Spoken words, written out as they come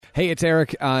Hey, it's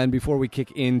Eric, and before we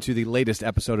kick into the latest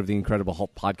episode of the Incredible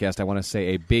Hulk podcast, I want to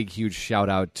say a big, huge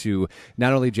shout-out to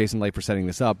not only Jason Ley for setting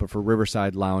this up, but for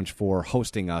Riverside Lounge for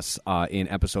hosting us in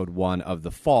episode 1 of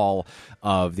the fall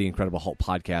of the Incredible Hulk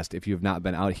podcast. If you have not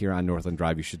been out here on Northland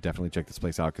Drive, you should definitely check this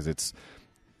place out because it's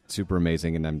super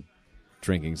amazing, and I'm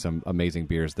drinking some amazing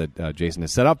beers that Jason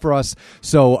has set up for us.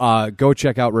 So go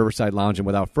check out Riverside Lounge, and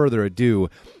without further ado,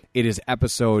 it is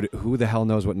episode, who the hell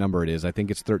knows what number it is? I think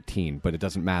it's 13, but it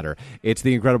doesn't matter. It's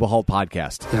the Incredible Hulk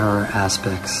podcast. There are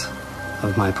aspects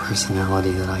of my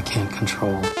personality that I can't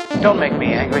control. Don't make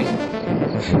me angry.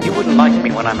 You wouldn't like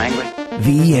me when I'm angry.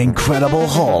 The Incredible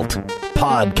Hulk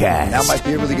podcast. Now might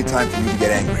be a really good time for you to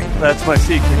get angry. That's my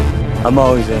secret. I'm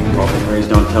always angry. We've been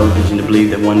raised on television to believe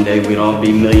that one day we'd all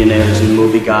be millionaires and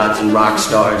movie gods and rock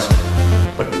stars.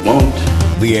 But we won't.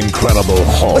 The Incredible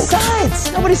Hulk.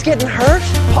 Besides, nobody's getting hurt.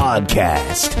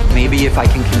 Podcast. Maybe if I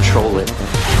can control it,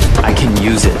 I can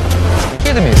use it.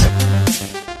 Hear the music.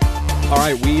 All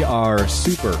right, we are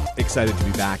super excited to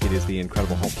be back. It is the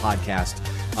Incredible Hulk podcast,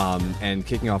 and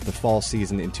kicking off the fall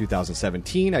season in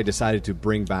 2017, I decided to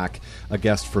bring back a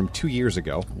guest from 2 years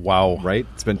ago. Wow. Right?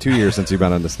 It's been 2 years since you've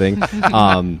been on this thing.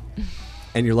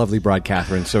 And your lovely bride,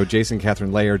 Katherine. So Jason and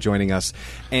Katherine Ley are joining us.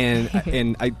 And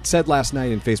I said last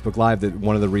night in Facebook Live that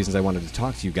one of the reasons I wanted to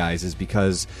talk to you guys is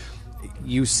because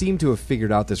you seem to have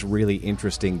figured out this really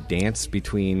interesting dance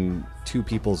between two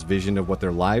people's vision of what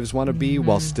their lives want to be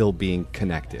while still being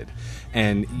connected.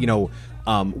 And, you know,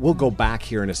 we'll go back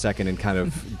here in a second and kind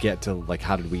of get to, like,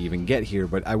 how did we even get here?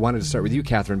 But I wanted to start with you,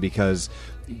 Katherine, because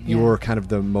you're kind of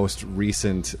the most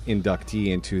recent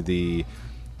inductee into the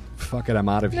fuck it, I'm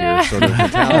out of here sort of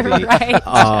mentality. Right.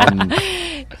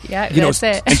 Yeah, that's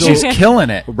it. And she's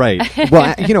killing it. Right.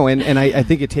 Well, you know, and I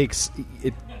think it takes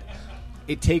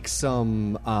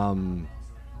some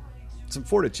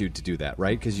fortitude to do that,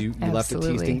 right? Because you left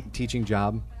a teaching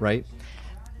job, right?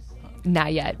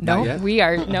 Not yet. No, Not yet? We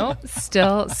are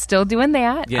still doing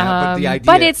that. Yeah, but the idea.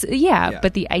 But it's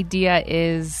but the idea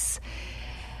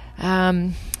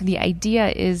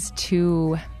is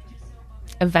to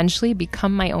eventually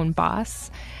become my own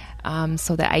boss,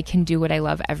 so that I can do what I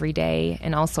love every day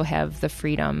and also have the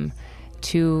freedom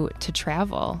to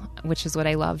travel, which is what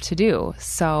I love to do.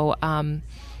 So I'm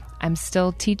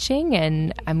still teaching,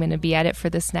 and I'm going to be at it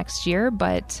for this next year,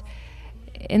 but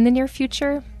in the near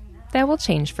future, that will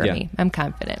change for me. I'm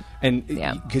confident. And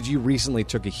because you recently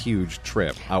took a huge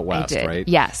trip out west, I did. right?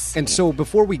 Yes. And so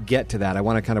before we get to that, I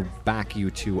want to kind of back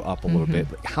you two up a little bit.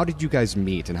 How did you guys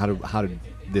meet, and how did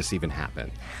this even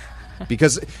happen?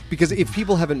 Because if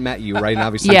people haven't met you, right, and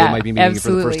obviously they might be meeting you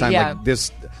for the first time, like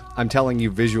this, I'm telling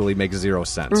you, visually makes zero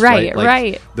sense. Right, like,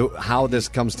 right. How this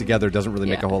comes together doesn't really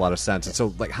make a whole lot of sense. And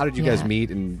so, like, how did you guys meet,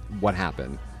 and what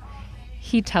happened?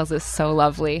 He tells us so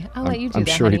lovely. I'll let you do that. I'm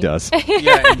sure honey. he does.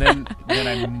 Yeah, and then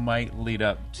I might lead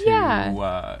up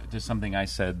to something I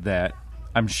said that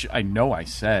I know I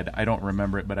said. I don't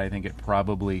remember it, but I think it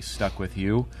probably stuck with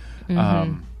you.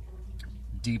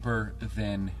 Deeper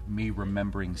than me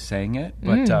remembering saying it.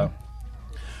 But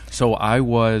so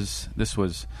this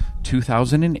was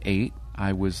 2008.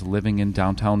 I was living in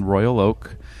downtown Royal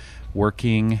Oak,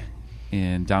 working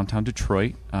in downtown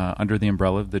Detroit under the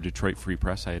umbrella of the Detroit Free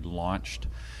Press. I had launched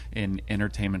an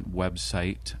entertainment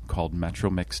website called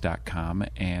metromix.com,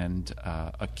 and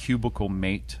a cubicle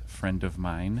mate friend of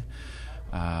mine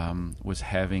was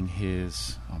having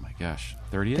his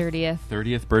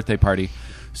 30th birthday party.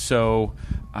 So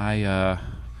I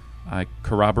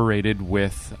corroborated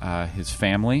with his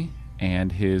family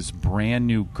and his brand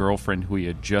new girlfriend who he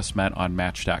had just met on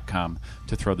Match.com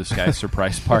to throw this guy a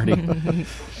surprise party.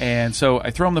 And so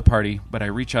I throw him the party, but I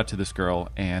reach out to this girl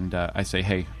and I say,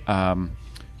 hey,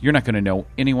 you're not going to know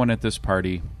anyone at this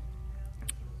party.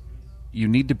 You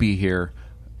need to be here.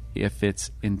 If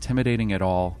it's intimidating at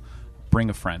all, bring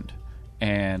a friend.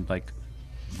 And like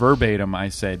verbatim, I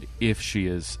said, if she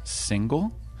is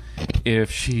single, if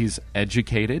she's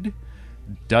educated,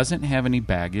 doesn't have any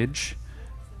baggage,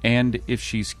 and if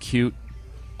she's cute,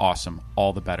 awesome,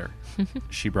 all the better.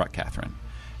 She brought Katherine.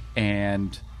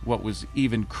 And what was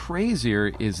even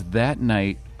crazier is that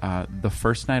night, the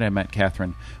first night I met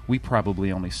Katherine, we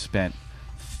probably only spent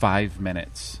 5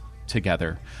 minutes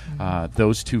together.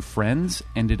 Those two friends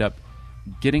ended up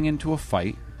getting into a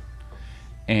fight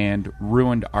and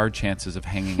ruined our chances of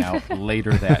hanging out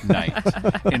later that night.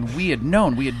 And we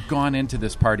had gone into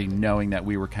this party knowing that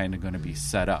we were kind of going to be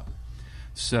set up.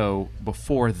 So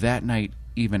before that night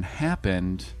even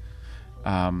happened,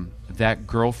 that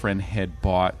girlfriend had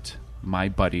bought my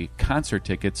buddy concert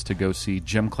tickets to go see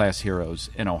Gym Class Heroes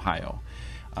in Ohio.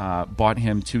 Bought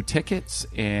him 2 tickets,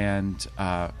 and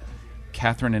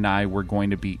Katherine and I were going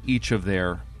to be each of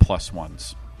their plus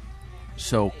ones.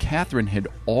 So Katherine had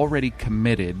already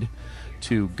committed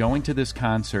to going to this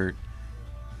concert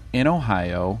in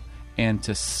Ohio and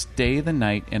to stay the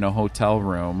night in a hotel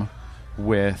room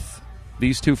with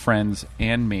these two friends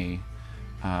and me,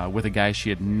 with a guy she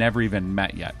had never even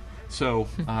met yet. So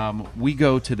we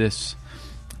go to this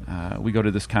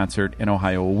concert in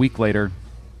Ohio a week later,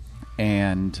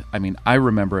 and I mean, I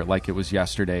remember it like it was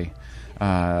yesterday.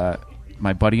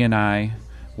 My buddy and I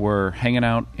were hanging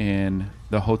out in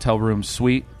the hotel room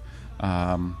suite.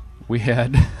 We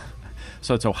had,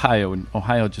 so it's Ohio, and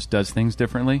Ohio just does things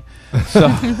differently. So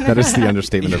That is the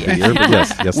understatement of the year. But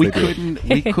yes, we they do.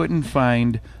 we couldn't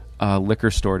find a liquor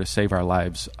store to save our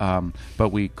lives,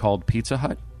 but we called Pizza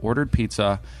Hut, ordered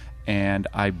pizza, and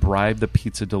I bribed the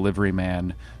pizza delivery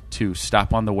man to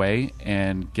stop on the way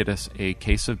and get us a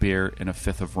case of beer and a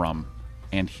fifth of rum,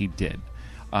 and he did.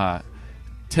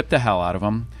 Tipped the hell out of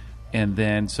him. And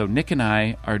then, so Nick and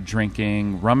I are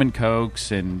drinking rum and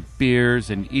cokes and beers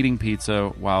and eating pizza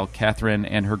while Katherine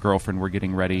and her girlfriend were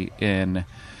getting ready in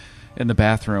the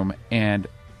bathroom. And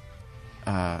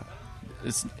I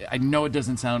know it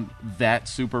doesn't sound that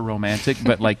super romantic,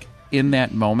 but like in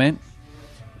that moment,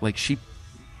 like she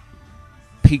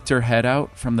peeked her head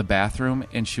out from the bathroom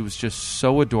and she was just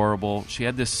so adorable. She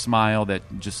had this smile that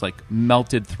just like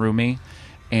melted through me,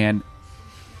 and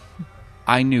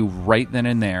I knew right then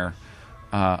and there,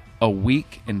 a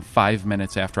week and 5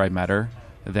 minutes after I met her,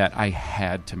 that I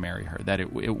had to marry her, that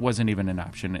it wasn't even an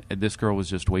option. This girl was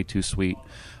just way too sweet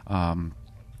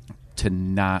to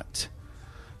not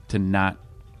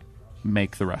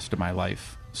make the rest of my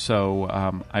life.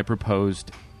 So I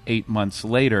proposed 8 months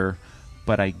later,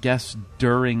 but I guess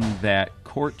during that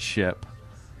courtship,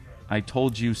 I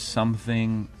told you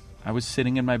something. I was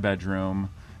sitting in my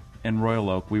bedroom in Royal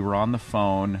Oak. We were on the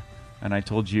phone, and I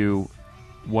told you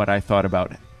what I thought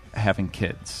about having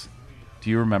kids. Do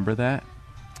you remember that?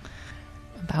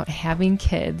 About having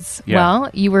kids. Yeah. Well,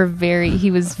 he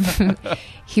was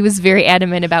he was very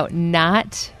adamant about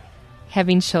not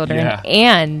having children, Yeah.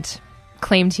 and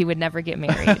claimed he would never get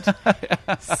married.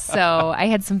 So I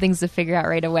had some things to figure out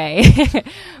right away.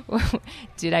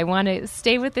 Did I want to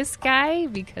stay with this guy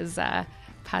because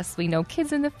possibly no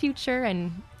kids in the future,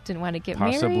 and didn't want to get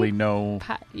Possibly married? no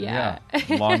Yeah.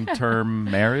 long-term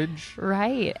marriage.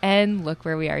 Right. And look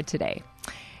where we are today.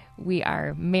 We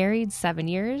are married 7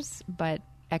 years, but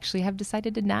actually have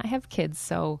decided to not have kids.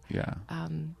 So Yeah.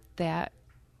 that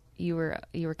you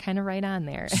were kind of right on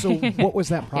there. So what was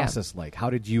that process like? How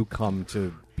did you come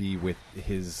to be with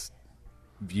his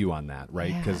view on that,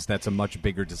 right? Because that's a much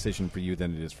bigger decision for you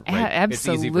than it is for, right? Absolutely, It's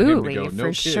easy for him to go, no for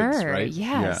kids, sure. right?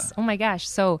 Yes. Oh my gosh.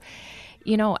 So,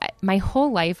 my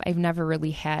whole life I've never really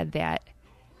had that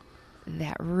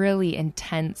really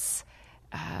intense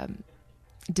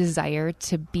desire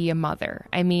to be a mother.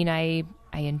 I mean, I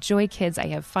enjoy kids. I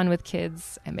have fun with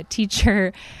kids. I'm a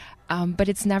teacher. But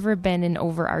it's never been an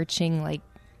overarching, like,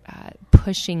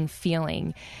 pushing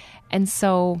feeling. And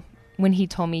so when he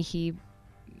told me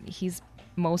he's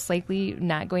most likely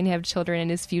not going to have children in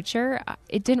his future,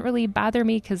 it didn't really bother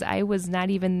me because I was not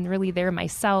even really there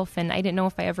myself, and I didn't know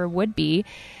if I ever would be.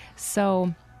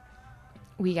 So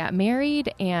we got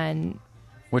married, and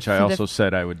Which I also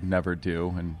said I would never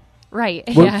do. And right.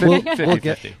 We'll Yeah. get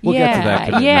to that.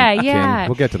 King. Yeah.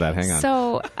 We'll get to that. Hang on.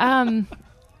 So,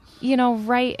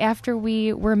 right after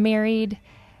we were married,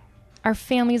 our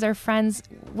families, our friends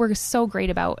were so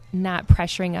great about not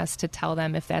pressuring us to tell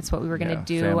them if that's what we were going to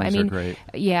do. Families are great.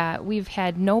 Yeah, we've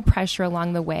had no pressure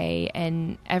along the way,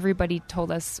 and everybody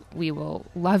told us we will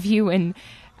love you and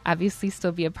obviously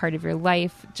still be a part of your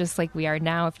life, just like we are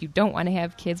now. If you don't want to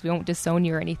have kids, we won't disown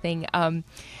you or anything.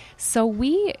 So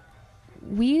we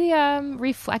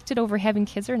reflected over having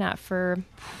kids or not for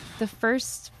the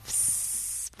first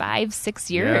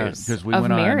 5-6 years because we of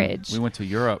went marriage. We went to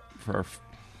Europe for our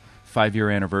 5-year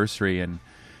anniversary, and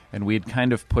we had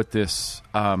kind of put this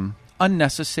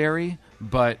unnecessary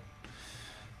but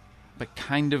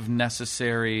kind of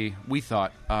necessary, we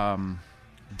thought,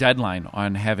 deadline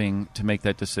on having to make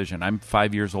that decision. I'm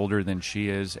 5 years older than she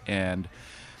is, and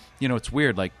it's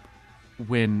weird. Like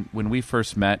when we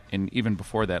first met, and even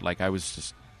before that, like I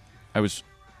was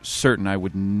certain I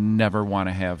would never want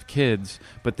to have kids,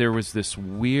 but there was this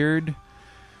weird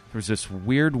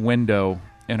window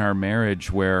in our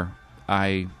marriage where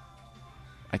I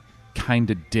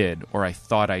kind of did, or I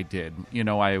thought I did.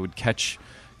 I would catch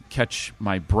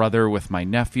my brother with my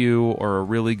nephew, or a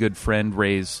really good friend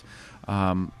raise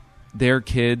their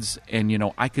kids,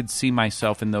 and I could see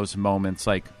myself in those moments,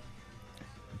 like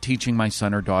teaching my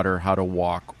son or daughter how to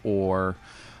walk, or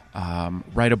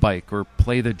ride a bike or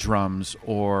play the drums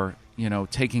or,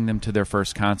 taking them to their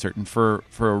first concert. And for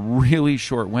a really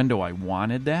short window, I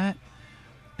wanted that.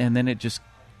 And then it just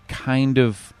kind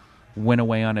of went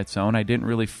away on its own. I didn't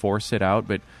really force it out,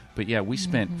 but yeah, we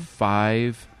spent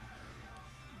 5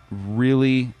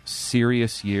 really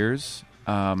serious years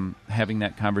having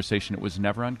that conversation. It was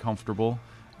never uncomfortable.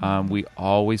 We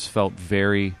always felt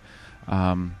very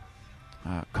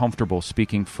comfortable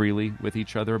speaking freely with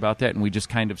each other about that, and we just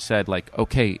kind of said, like,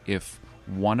 okay, if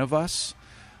one of us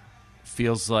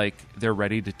feels like they're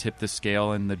ready to tip the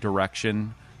scale in the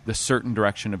certain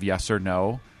direction of yes or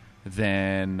no,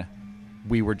 then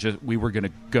we were going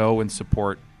to go and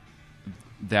support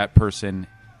that person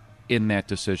in that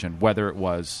decision, whether it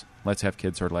was let's have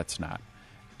kids or let's not.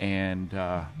 And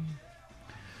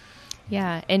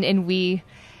and we,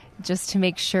 just to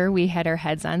make sure we had our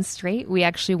heads on straight, we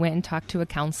actually went and talked to a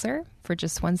counselor for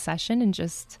just one session, and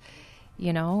just,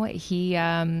 he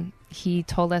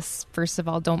told us, first of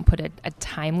all, don't put a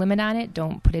time limit on it,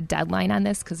 don't put a deadline on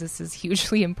this, because this is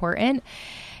hugely important.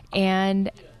 And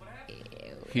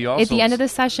he also, at the end of the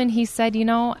session, he said,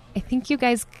 I think you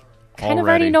guys kind of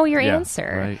already know your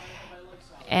answer. Right.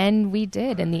 And we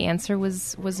did, and the answer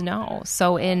was no.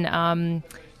 So in early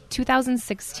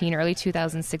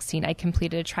 2016, I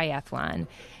completed a triathlon,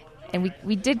 and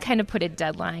we did kind of put a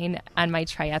deadline on my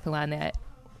triathlon that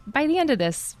by the end of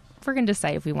this, we're going to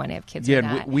decide if we want to have kids or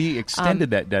not. We extended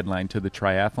that deadline to the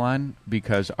triathlon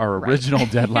because our original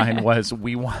deadline was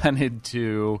we wanted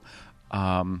to,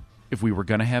 if we were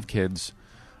going to have kids,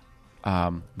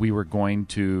 we were going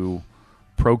to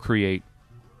procreate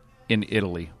in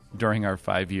Italy during our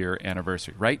 5-year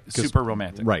anniversary, right? Super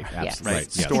romantic. Right, absolutely.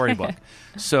 Right. Yes. Storybook.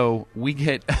 So we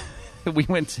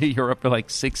went to Europe for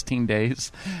like 16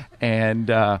 days,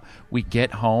 and we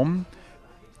get home,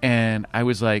 and I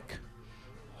was like,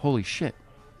 holy shit.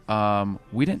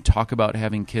 We didn't talk about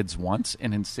having kids once,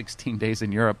 and in 16 days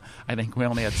in Europe, I think we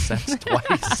only had sex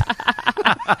twice.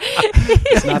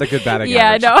 It's not a good batting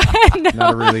average. No.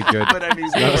 Not a really good. But I mean,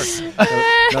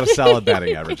 not a solid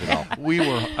batting average at all.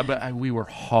 We were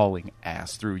hauling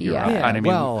ass through Europe. Yeah. And I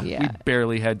mean, we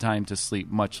barely had time to sleep,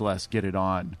 much less get it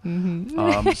on.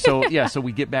 Mm-hmm. So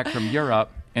we get back from Europe,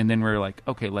 and then we're like,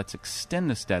 okay, let's extend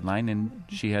this deadline. And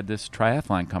she had this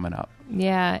triathlon coming up.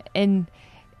 Yeah, and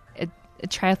a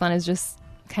triathlon has just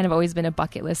kind of always been a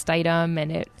bucket list item,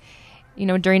 and it,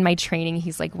 during my training,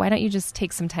 he's like, why don't you just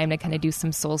take some time to kind of do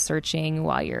some soul searching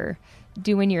while you're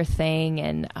doing your thing?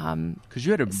 And because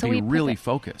you had to be really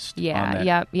focused on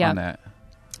that.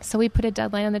 So we put a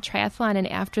deadline on the triathlon,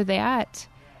 and after that,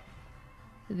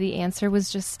 the answer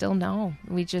was just still no.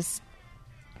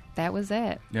 That was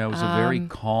it. Yeah, it was a very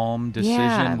calm decision.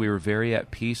 Yeah. We were very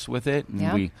at peace with it,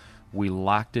 and we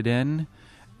locked it in,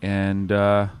 and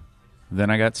then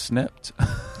I got snipped.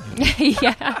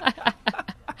 Yeah.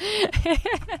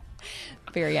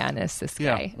 Very honest, this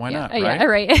guy. Yeah, why not? Right?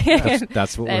 Right? Yeah, right.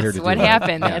 That's what we're here to do.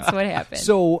 That's what happened.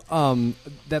 So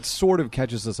that sort of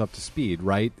catches us up to speed,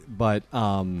 right? But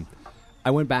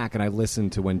I went back and I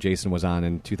listened to when Jason was on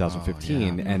in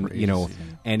 2015, and crazy.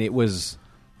 And it was,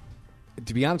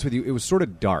 to be honest with you, it was sort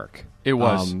of dark. It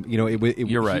was.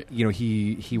 You're right.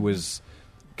 He was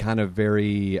kind of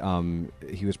very.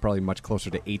 He was probably much closer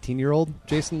to 18-year-old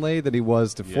Jason Ley than he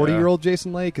was to 40-year-old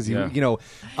Jason Ley, because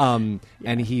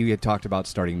and he had talked about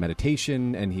starting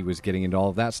meditation, and he was getting into all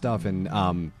of that stuff,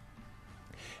 and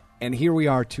here we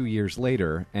are 2 years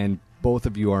later, and both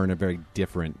of you are in a very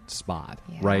different spot,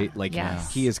 right? Like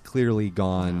he has clearly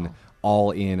gone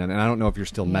all in, and I don't know if you're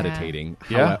still meditating.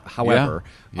 However,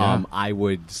 I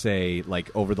would say, like,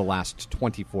 over the last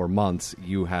 24 months,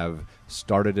 you have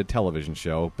started a television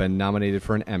show, been nominated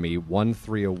for an Emmy, won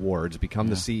 3 awards, become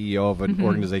the CEO of an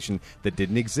organization that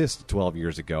didn't exist 12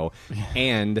 years ago.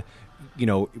 And,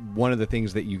 one of the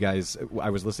things that you guys, I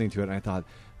was listening to it, and I thought,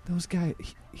 those guys,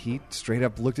 he straight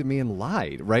up looked at me and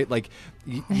lied, right? Like,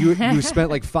 you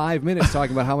spent like 5 minutes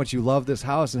talking about how much you love this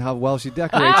house and how well she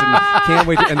decorates and can't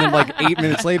wait. And then like 8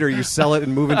 minutes later, you sell it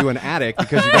and move into an attic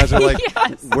because you guys are like,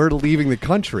 we're leaving the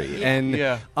country. And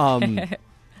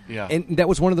and that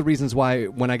was one of the reasons why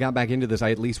when I got back into this,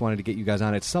 I at least wanted to get you guys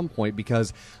on at some point,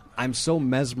 because I'm so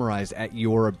mesmerized at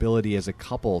your ability as a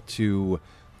couple to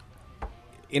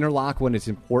interlock when it's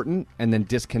important and then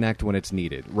disconnect when it's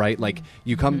needed, right? Like,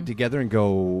 you come together and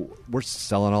go, we're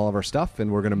selling all of our stuff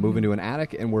and we're going to move into an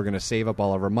attic and we're going to save up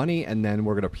all of our money and then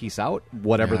we're going to peace out,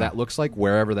 whatever that looks like,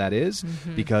 wherever that is,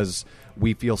 because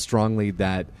we feel strongly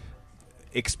that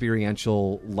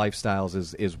experiential lifestyles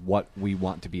is what we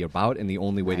want to be about, and the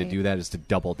only way to do that is to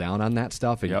double down on that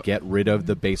stuff and get rid of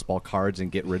the baseball cards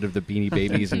and get rid of the Beanie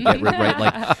Babies and get rid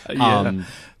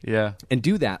and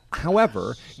do that.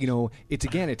 However,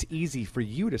 it's easy for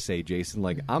you to say, Jason,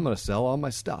 like, I'm going to sell all my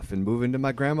stuff and move into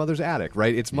my grandmother's attic,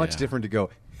 right? It's much different to go,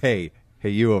 hey,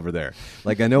 you over there.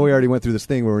 Like, I know we already went through this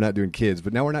thing where we're not doing kids,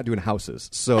 but now we're not doing houses.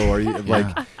 So are you like,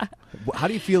 how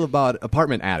do you feel about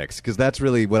apartment attics? Because that's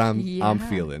really what I'm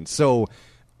feeling. So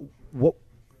what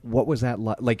was that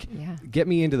like? Like, get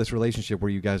me into this relationship where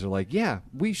you guys are like,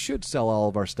 we should sell all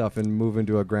of our stuff and move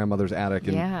into a grandmother's attic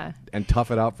and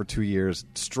tough it out for 2 years,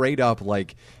 straight up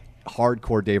like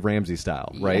hardcore Dave Ramsey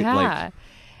style, right? Like,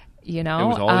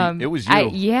 it was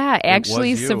you.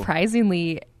 Actually,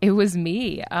 surprisingly, it was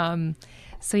me.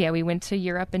 So we went to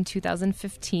Europe in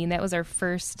 2015. That was our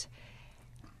first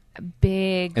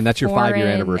big, and that's your 5-year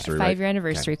anniversary. 5-year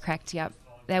anniversary, correct? Yep,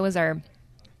 that was our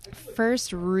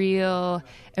first real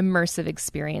immersive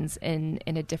experience in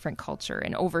a different culture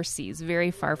and overseas, very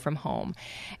far from home.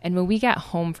 And when we got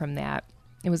home from that,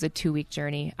 it was a 2-week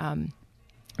journey. When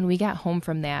we got home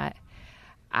from that,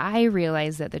 I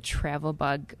realized that the travel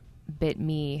bug bit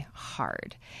me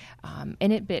hard,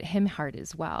 and it bit him hard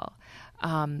as well.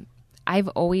 I've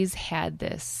always had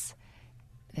this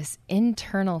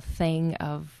internal thing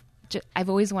of I've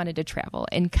always wanted to travel.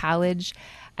 In college,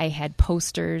 I had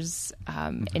posters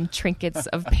and trinkets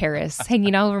of Paris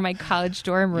hanging all over my college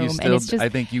dorm room. And it's just, I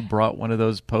think you brought one of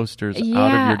those posters out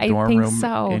of your dorm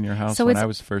room in your house when I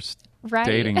was first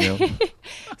dating you.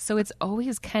 So it's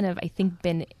always kind of, I think,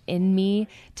 been in me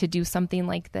to do something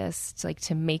like this,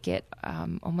 to make it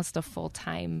almost a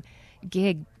full-time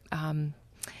gig.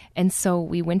 And so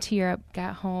we went to Europe,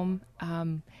 got home,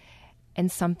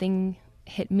 and something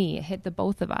hit me. It hit the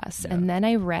both of us. And then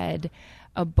I read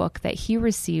a book that he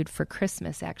received for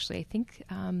Christmas, actually. I think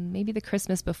maybe the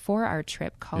Christmas before our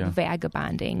trip, called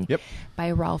Vagabonding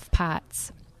by Ralph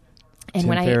Potts. And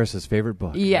Tim Ferriss's favorite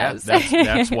book. Yes.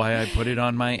 That's why I put it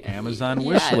on my Amazon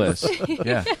wish list.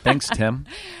 Yeah. Thanks, Tim.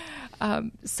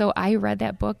 So I read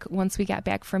that book once we got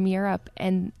back from Europe,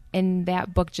 and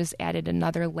that book just added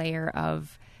another layer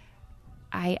of,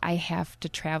 I have to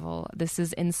travel. This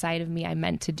is inside of me. I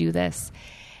meant to do this.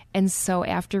 And so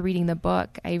after reading the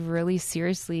book, I really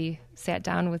seriously sat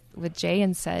down with Jay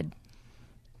and said,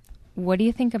 what do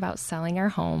you think about selling our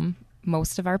home,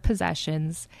 most of our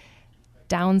possessions,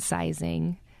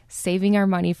 downsizing, saving our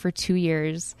money for 2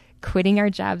 years, quitting our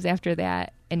jobs after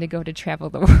that, and to go to travel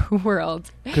the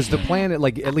world? Because the plan,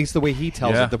 like, at least the way he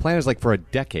tells it, the plan is like for a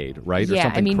decade, right? Yeah,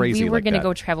 or something crazy we were like going to that.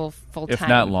 go travel full time, if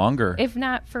not longer, if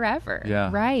not forever. Yeah,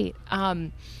 right.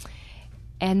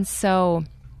 And so,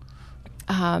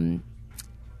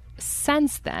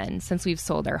 since we've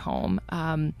sold our home,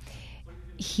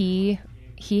 he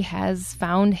has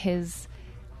found his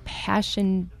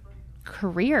passion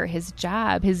career, his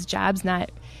job. His job's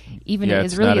not even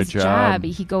his job.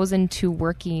 He goes into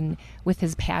working with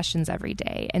his passions every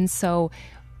day. And so,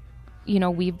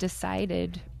 we've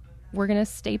decided we're going to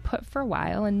stay put for a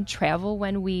while and travel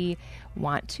when we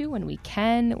want to, when we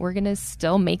can. We're going to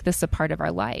still make this a part of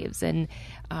our lives. And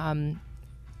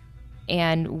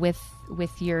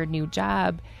with your new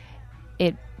job,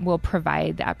 it will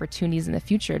provide the opportunities in the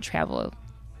future to travel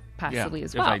possibly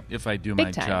as well. If I do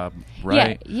my job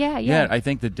right. Yeah. I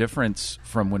think the difference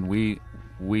from when we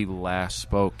last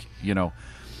spoke,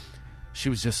 she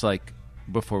was just like,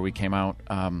 before we came out,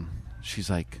 she's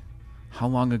like, how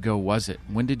long ago was it?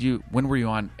 When were you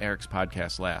on Eric's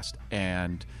podcast last?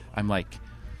 And I'm like,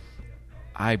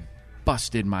 I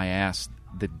busted my ass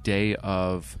the day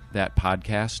of that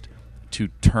podcast to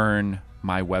turn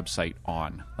my website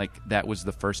on. Like, that was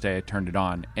the first day I turned it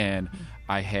on, and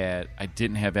I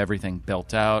didn't have everything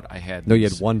built out. You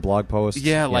had one blog post.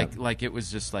 Yeah, like it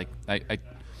was just like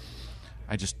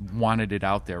I just wanted it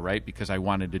out there, right? Because I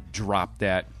wanted to drop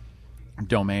that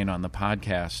domain on the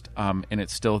podcast, and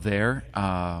it's still there.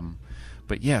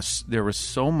 But yes, there was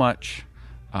so much.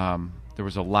 There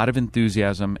was a lot of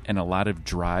enthusiasm and a lot of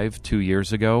drive 2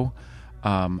 years ago,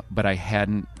 but I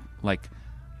hadn't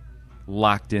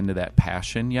locked into that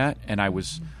passion yet, and I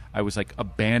was like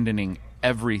abandoning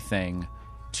everything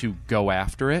to go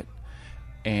after it.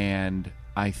 And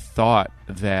I thought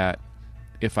that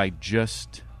if I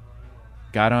just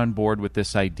got on board with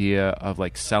this idea of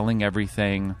selling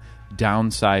everything,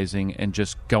 downsizing, and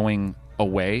just going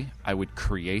away, I would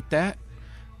create that.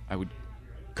 I would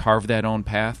carve my own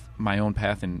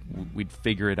path, and we'd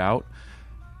figure it out.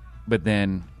 But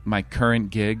then my current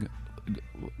gig,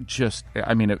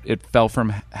 it fell from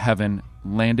heaven,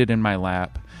 landed in my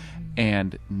lap,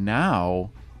 and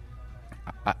now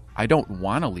I don't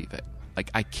want to leave it.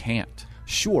 Like, I can't.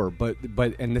 Sure, but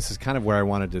and this is kind of where I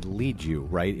wanted to lead you,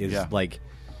 right? Is like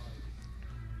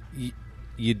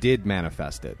you did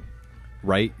manifest it,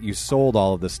 right? You sold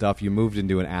all of this stuff. You moved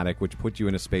into an attic, which put you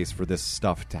in a space for this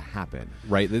stuff to happen,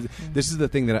 right? This is the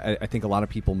thing that I think a lot of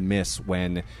people miss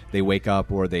when they wake up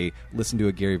or they listen to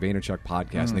a Gary Vaynerchuk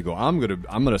podcast and they go, "I'm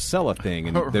gonna sell a thing,"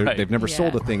 and they've never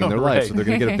sold a thing in their life, so they're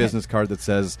gonna get a business card that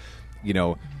says, you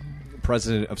know,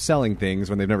 president of selling things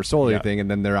when they've never sold anything, and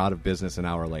then they're out of business an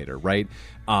hour later, right?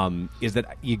 Is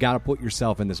that you got to put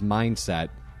yourself in this mindset.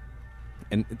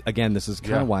 And again, this is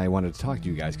kind of why I wanted to talk to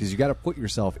you guys, because you got to put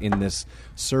yourself in this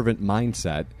servant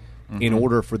mindset in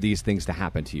order for these things to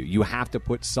happen to you. You have to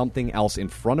put something else in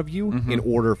front of you in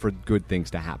order for good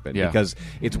things to happen. Because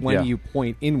it's when you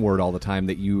point inward all the time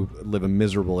that you live a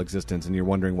miserable existence and you're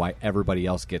wondering why everybody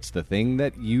else gets the thing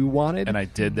that you wanted. And I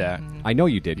did that. I know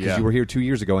you did, because you were here 2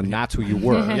 years ago and that's who you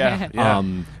were.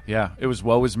 It was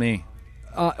woe is me.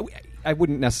 I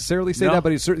wouldn't necessarily say that,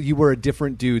 but certainly you were a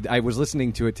different dude. I was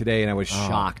listening to it today, and I was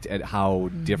shocked at how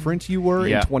different you were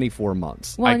in 24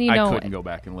 months. Well, I couldn't go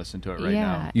back and listen to it right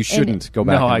now. You shouldn't go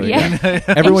back. No,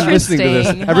 everyone listening to this,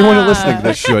 everyone listening to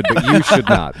this should, but you should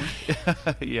not.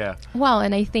 Well,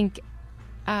 and I think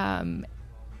when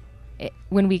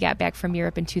we got back from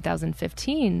Europe in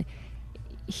 2015,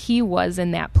 he was in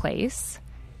that place,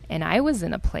 and I was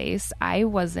in a place. I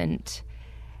wasn't.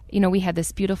 We had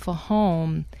this beautiful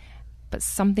home, but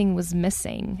something was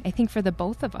missing, I think, for the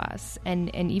both of us.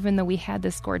 And even though we had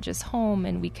this gorgeous home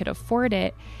and we could afford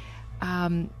it,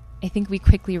 I think we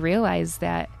quickly realized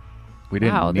that, we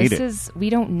don't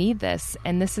need this.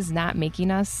 And this is not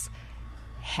making us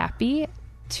happy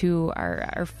to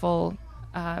our full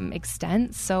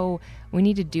extent. So we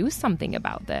need to do something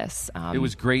about this. It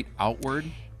was great outward,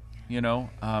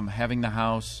 having the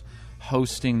house,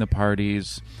 hosting the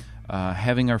parties,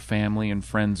 having our family and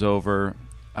friends over,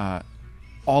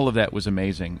 all of that was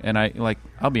amazing. And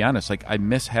I'll be honest, I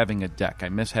miss having a deck. I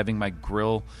miss having my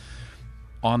grill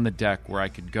on the deck where I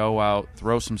could go out,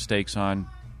 throw some steaks on,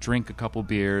 drink a couple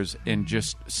beers, and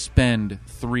just spend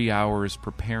 3 hours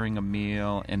preparing a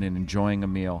meal and enjoying a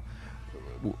meal.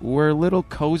 We're a little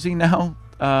cozy now,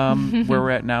 where we're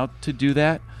at now to do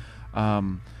that.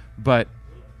 But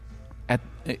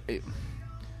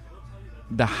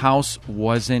the house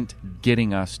wasn't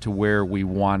getting us to where we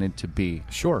wanted to be.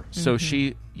 Sure. So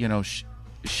she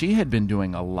had been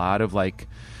doing a lot of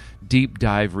deep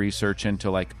dive research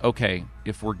into okay,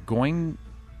 if we're going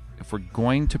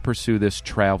to pursue this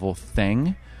travel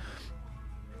thing,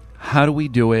 how do we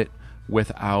do it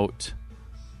without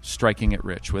striking it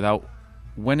rich, without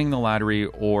winning the lottery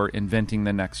or inventing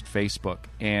the next Facebook?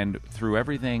 And through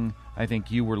everything I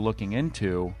think you were looking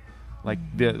into,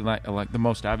 the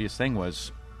most obvious thing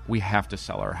was we have to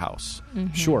sell our house.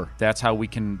 Sure. That's how we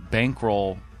can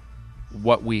bankroll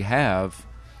what we have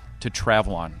to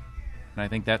travel on. And I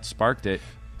think that sparked it.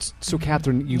 So,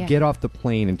 Katherine, you get off the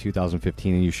plane in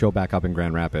 2015 and you show back up in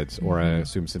Grand Rapids, or I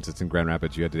assume since it's in Grand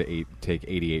Rapids, you had to take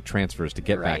 88 transfers to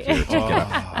get back here.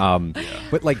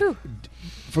 But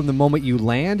from the moment you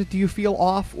land, do you feel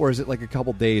off, or is it a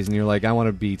couple days and you're like, I want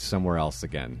to be somewhere else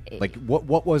again?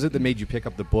 What was it that made you pick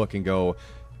up the book and go,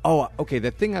 oh, okay,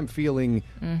 that thing I'm feeling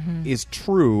is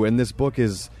true, and this book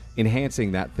is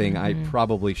enhancing that thing. I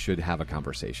probably should have a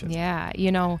conversation. Yeah,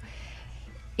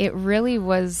 it really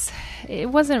was. It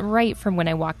wasn't right from when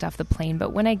I walked off the plane,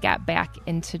 but when I got back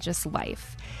into just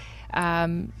life,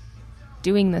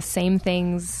 doing the same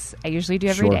things I usually do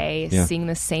every day, seeing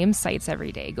the same sights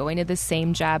every day, going to the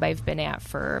same job I've been at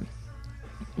for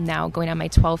now going on my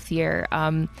 12th year.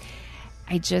 I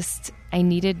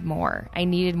needed more. I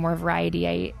needed more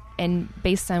variety. And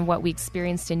based on what we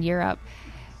experienced in Europe,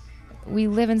 we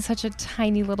live in such a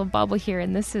tiny little bubble here,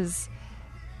 and this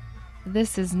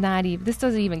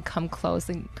doesn't even come close.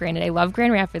 And granted, I love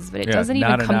Grand Rapids, but it doesn't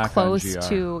even come close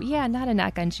to not a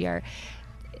knock on GR.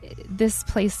 This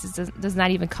place does not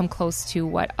even come close to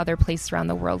what other places around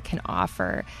the world can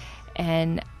offer,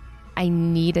 and I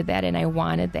needed that and I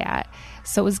wanted that.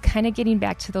 So it was kind of getting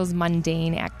back to those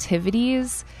mundane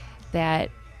activities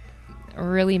that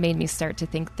really made me start to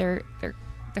think there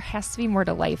has to be more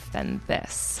to life than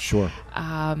this. Sure.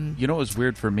 What was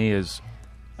weird for me is,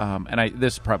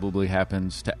 this probably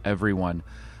happens to everyone,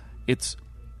 it's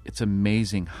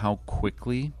amazing how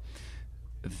quickly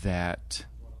that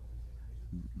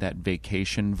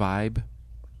vacation vibe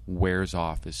wears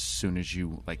off as soon as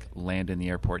you land in the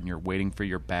airport and you're waiting for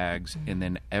your bags, and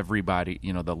then everybody,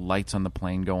 the lights on the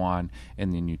plane go on,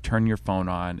 and then you turn your phone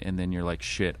on, and then you're like,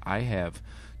 shit, I have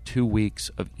 2 weeks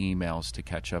of emails to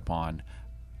catch up on.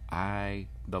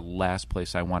 the last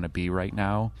place I want to be right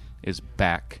now is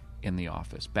back in the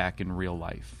office, back in real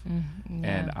life.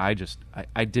 And I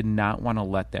did not want to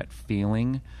let that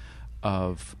feeling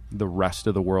of the rest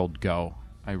of the world go.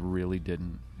 I really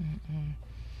didn't.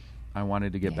 I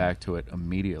wanted to get back to it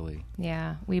immediately.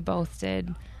 Yeah, we both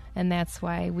did. And that's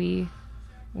why we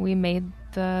made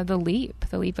the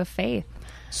leap of faith.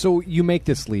 So you make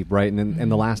this leap, right?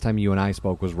 And the last time you and I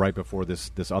spoke was right before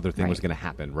this other thing was going to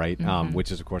happen, right?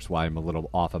 Which is, of course, why I'm a little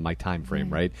off on my time frame,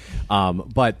 right?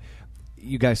 But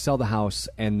you guys sell the house,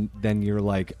 and then you're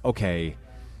like, okay,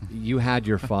 you had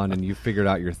your fun and you figured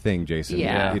out your thing, Jason.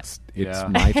 Yeah. It's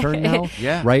my turn now,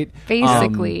 right?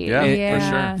 Basically, for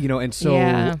sure. You know, and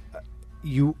so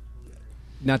you.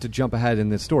 Not to jump ahead in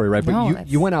this story, right? But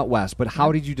you went out west. But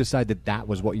how did you decide that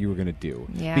was what you were going to do?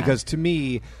 Yeah. Because to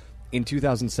me, in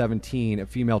 2017, a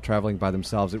female traveling by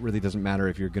themselves, it really doesn't matter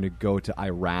if you're going to go to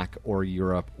Iraq or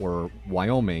Europe or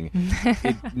Wyoming.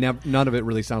 None of it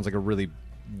really sounds like a really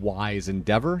wise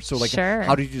endeavor. So, like,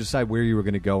 how did you decide where you were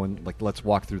going to go? And, like, let's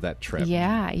walk through that trip.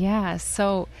 Yeah.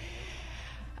 So,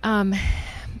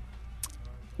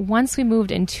 once we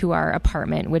moved into our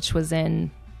apartment, which was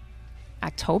in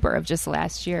October of just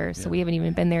last year, so we haven't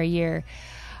even been there a year.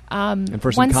 And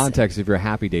for some context, if you're a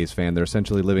Happy Days fan, they're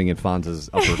essentially living in Fonz's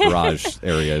upper garage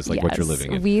area is like what you're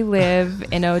living in. We live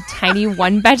in a tiny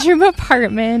one-bedroom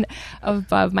apartment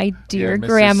above my dear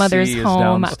grandmother's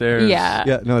home. Downstairs.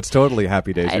 Yeah, no, it's totally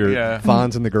Happy Days. You're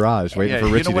Fonz in the garage waiting for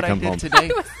Richie to come home. Today?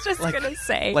 I was just going to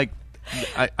say. Like,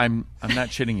 I'm not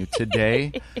shitting you.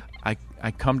 Today,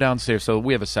 I come downstairs. So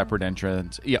we have a separate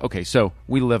entrance. Yeah, okay, so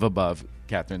we live above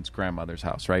Catherine's grandmother's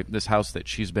house, right? This house that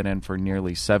she's been in for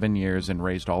nearly 7 years and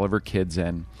raised all of her kids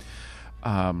in.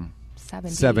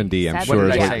 70, I'm sure.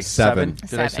 What did I like say? 7.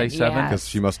 Did I say 7? Because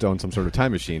she must own some sort of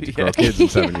time machine to grow kids in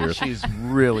 7 years. She's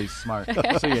really smart.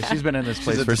 So yeah, she's been in this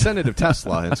place she's for a descendant of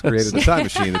Tesla and has created a time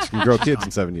machine that can grow kids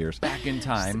in 7 years. Back in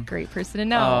time. She's a great person to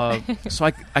know. So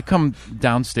I come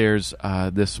downstairs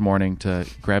this morning to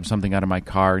grab something out of my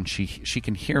car, and she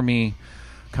can hear me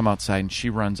come outside, and she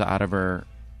runs out of her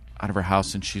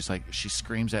house, and she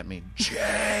screams at me,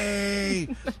 "Jay!"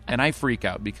 And I freak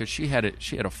out because she had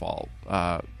a fall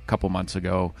a couple months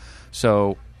ago.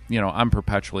 So, I'm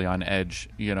perpetually on edge,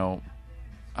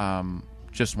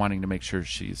 just wanting to make sure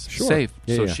she's safe.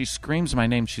 So she screams my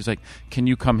name. She's like, "Can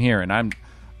you come here?" And I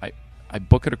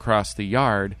book it across the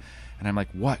yard, and I'm like,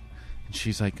 "What?" And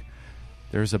she's like,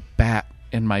 "There's a bat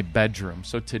in my bedroom."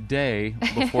 So today,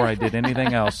 before I did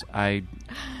anything else, I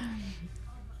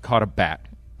caught a bat.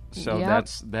 So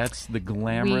that's the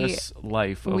glamorous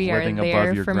life of living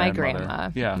above your grandmother. My grandma,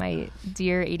 yeah, my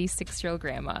dear 86-year-old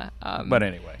grandma. But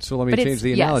anyway, so let me change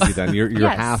the analogy then. You're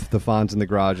half the Fonz in the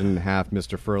garage and half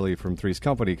Mr. Furley from Three's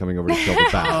Company coming over to kill the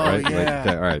bat, right? Yeah.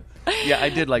 Like, all right. Yeah, I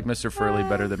did like Mr. Furley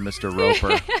better than Mr.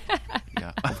 Roper.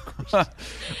 Yeah, of course.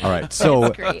 All right, so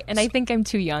that's great. And I think I'm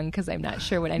too young because I'm not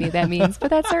sure what any of that means, but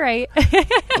that's all right.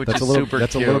 That's a little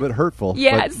bit hurtful.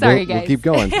 Yeah, but sorry, we'll guys. Keep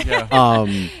going. Yeah.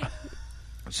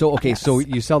 So so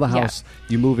you sell the house,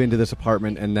 you move into this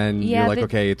apartment, and then you're like,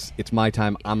 okay, it's my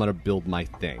time. I'm going to build my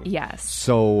thing. Yes.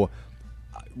 So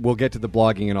we'll get to the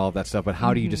blogging and all of that stuff, but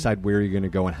how do you decide where you're going to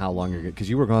go and how long you're going to? Because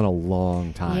you were gone a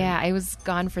long time. Yeah, I was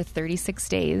gone for 36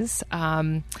 days.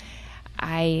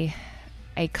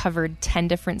 I covered 10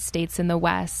 different states in the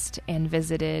West and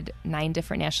visited 9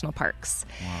 different national parks.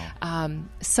 Wow.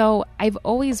 So I've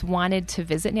always wanted to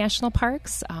visit national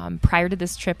parks. Prior to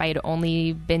this trip, I had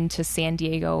only been to San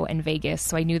Diego and Vegas,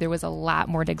 so I knew there was a lot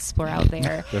more to explore out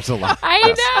there. There's a lot. I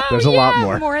know. There's a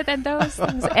lot more than those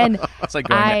things. And it's like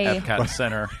going to Epcot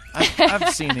Center.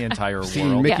 I've seen the entire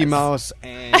world. Mickey Mouse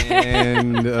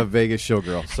and a Vegas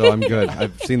showgirl, so I'm good.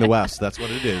 I've seen the West. That's what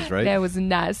it is, right? That was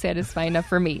not satisfying enough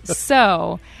for me.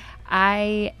 So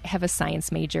I have a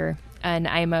science major, and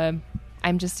I'm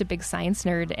just a big science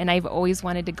nerd, and I've always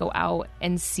wanted to go out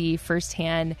and see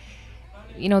firsthand,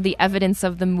 the evidence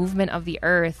of the movement of the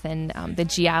Earth and the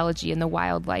geology and the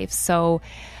wildlife. So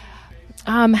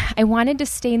I wanted to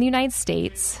stay in the United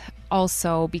States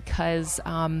also because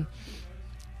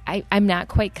I'm not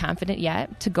quite confident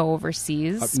yet to go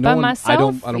overseas by myself. I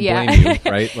don't blame you,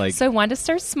 right? Like, so I wanted to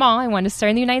start small. I wanted to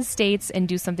start in the United States and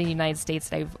do something in the United States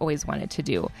that I've always wanted to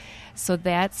do. So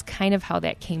that's kind of how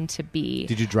that came to be.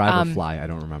 Did you drive or fly? I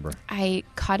don't remember. I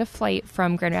caught a flight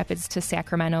from Grand Rapids to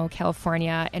Sacramento,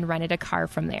 California, and rented a car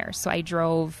from there. So I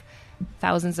drove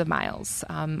thousands of miles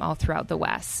all throughout the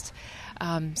West.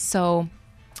 So,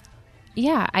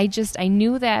 yeah, I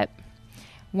knew that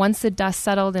once the dust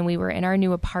settled and we were in our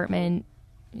new apartment,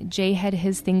 Jay had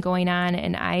his thing going on,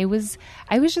 and I was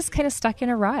just kind of stuck in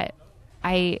a rut.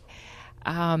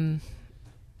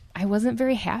 I wasn't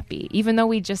very happy, even though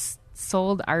we just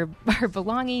sold our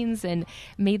belongings and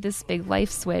made this big life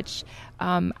switch.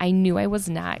 I knew I was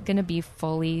not going to be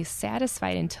fully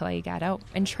satisfied until I got out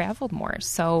and traveled more.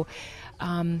 So,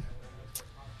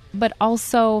 but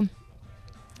also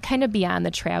kind of beyond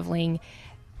the traveling,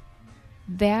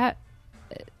 that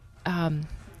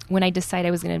when I decided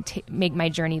I was going to make my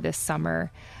journey this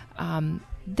summer,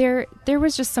 there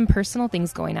was just some personal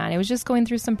things going on. I was just going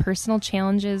through some personal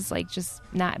challenges, like just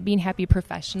not being happy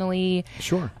professionally.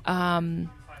 Sure.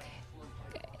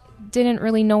 Didn't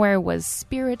really know where I was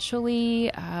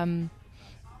spiritually,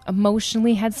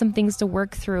 emotionally, had some things to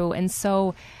work through. And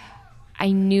so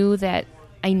I knew that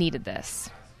I needed this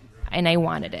and I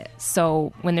wanted it.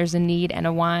 So when there's a need and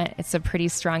a want, it's a pretty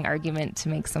strong argument to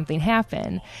make something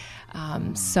happen.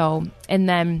 And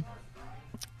then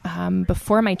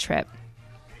before my trip,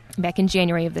 back in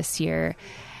January of this year,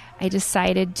 I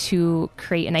decided to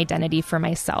create an identity for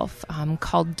myself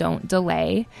called Don't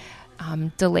Delay.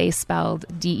 Delay spelled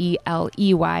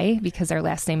D-E-L-E-Y because our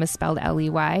last name is spelled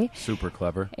L-E-Y. Super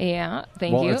clever. Yeah,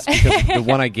 thank you. It's because the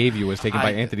one I gave you was taken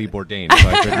by Anthony Bourdain. So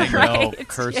I No,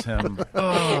 curse him.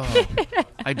 Oh,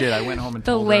 I did. I went home and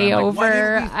the told her, I'm like,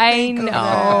 layover. I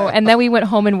know. And then we went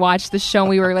home and watched the show and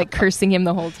we were like cursing him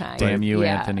the whole time. Damn you,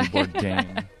 Yeah. Anthony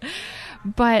Bourdain.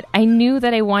 But I knew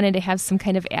that I wanted to have some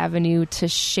kind of avenue to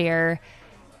share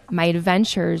my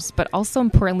adventures, but also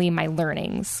importantly, my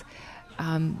learnings.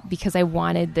 Because I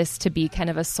wanted this to be kind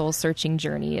of a soul-searching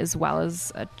journey as well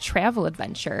as a travel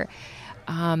adventure.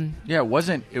 Yeah, it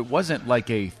wasn't like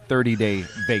a 30-day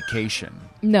vacation.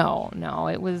 No,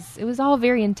 it was all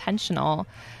very intentional.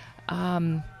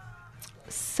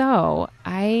 So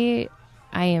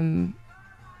I'm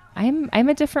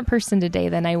a different person today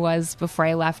than I was before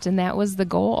I left, and that was the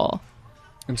goal.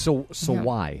 And so Yeah.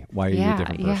 why? Why are you a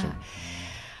different person?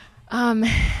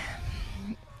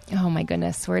 Oh my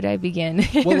goodness, where do I begin?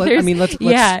 Well,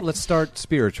 let's start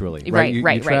spiritually, right?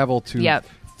 Right, you travel to Yep.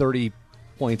 30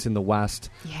 points in the West.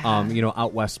 Yeah.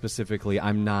 Out West specifically.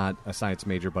 I'm not a science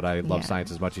major, but I love Yeah.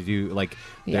 science as much as you. Like,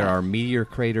 Yeah. there are meteor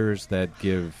craters that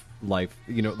give life,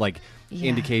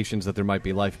 indications that there might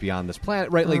be life beyond this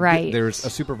planet, right? Like, Right. there's a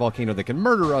super volcano that can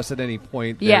murder us at any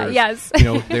point. Yeah, There's, yes.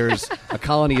 There's a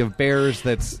colony of bears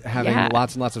that's having Yeah.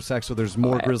 lots and lots of sex, so there's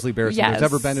more grizzly bears than there's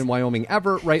yes. ever been in Wyoming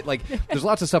ever, right? Like, there's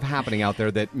lots of stuff happening out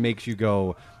there that makes you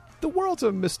go, the world's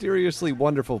a mysteriously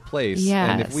wonderful place,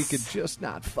 and if we could just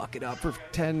not fuck it up for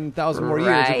 10,000 more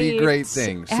years, it'd be a great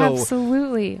thing. So,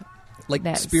 absolutely. like,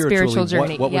 That spiritually, spiritual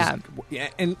journey, what yeah. was?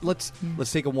 And let's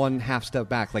take a one half step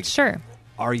back. Like, Sure.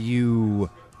 Are you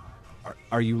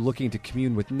looking to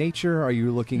commune with nature? Are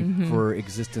you looking for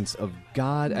existence of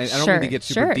God? I don't mean to get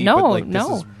super deep, but like, this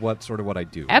is what I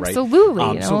do. Absolutely.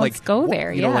 Right? So let's go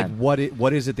there. Like, what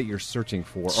is it that you're searching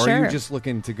for? Or are Sure. you just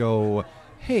looking to go,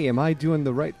 hey, am I doing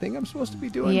the right thing I'm supposed to be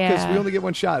doing? Because we only get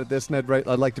one shot at this, and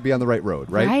I'd like to be on the right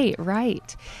road, right?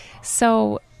 Right.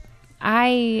 So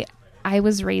I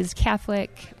was raised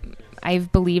Catholic.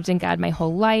 I've believed in God my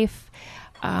whole life.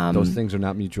 Those things are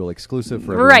not mutually exclusive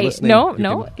for everyone listening.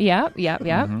 No. Yep.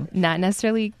 Not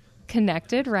necessarily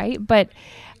connected, right? But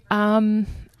I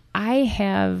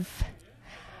have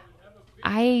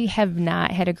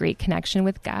not had a great connection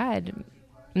with God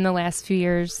in the last few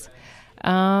years.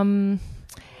 And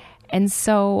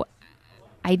so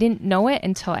I didn't know it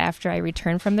until after I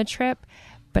returned from the trip,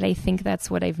 but I think that's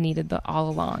what I've needed all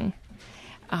along.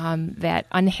 That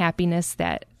unhappiness,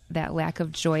 that lack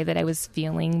of joy that I was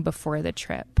feeling before the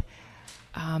trip.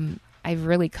 I've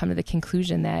really come to the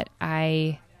conclusion that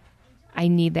I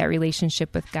need that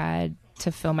relationship with God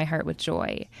to fill my heart with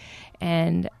joy.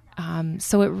 And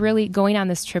so it really, going on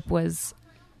this trip was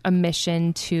a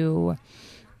mission to,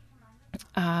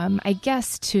 I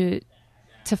guess, to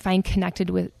find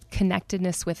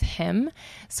connectedness with Him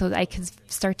so that I could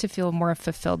start to feel more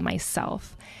fulfilled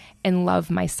myself and love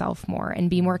myself more and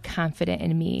be more confident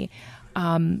in me.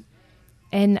 And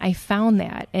I found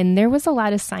that. And there was a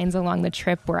lot of signs along the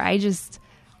trip where I just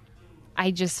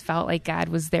felt like God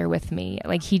was there with me.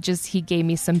 Like He gave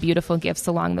me some beautiful gifts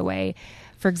along the way.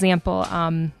 For example,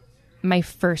 my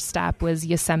first stop was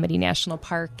Yosemite National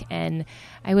Park, and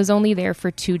I was only there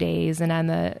for 2 days. And on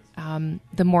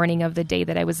the morning of the day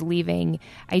that I was leaving,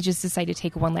 I just decided to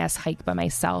take one last hike by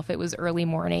myself. It was early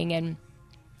morning, and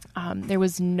there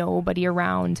was nobody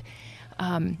around.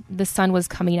 The sun was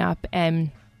coming up, and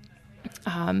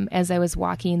as I was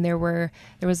walking, there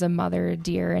was a mother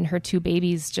deer and her 2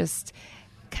 babies just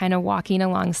kind of walking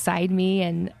alongside me,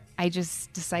 and I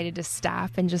just decided to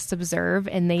stop and just observe.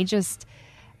 And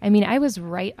I was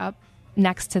right up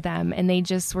next to them, and they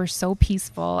just were so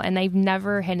peaceful. And I've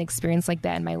never had an experience like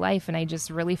that in my life. And I just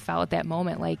really felt at that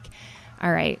moment like,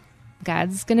 all right,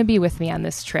 God's going to be with me on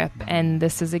this trip, and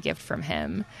this is a gift from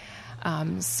him.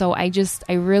 So I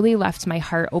really left my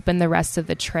heart open the rest of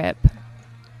the trip,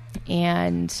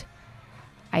 and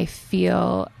I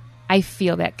feel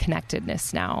that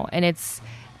connectedness now, and it's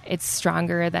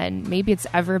stronger than maybe it's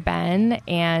ever been.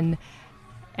 And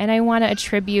I want to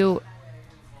attribute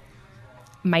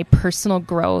my personal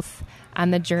growth on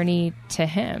the journey to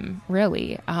him,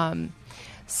 really.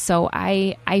 So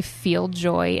I feel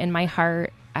joy in my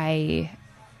heart. I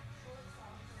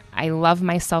love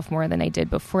myself more than I did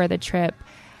before the trip.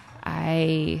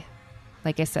 Like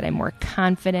I said, I'm more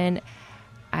confident.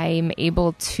 I'm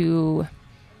able to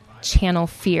channel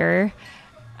fear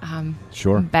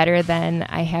better than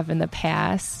I have in the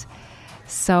past.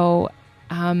 So,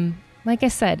 like I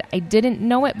said, I didn't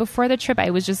know it before the trip. I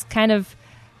was just kind of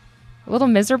a little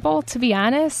miserable, to be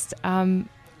honest.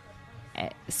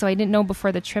 So I didn't know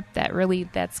before the trip that really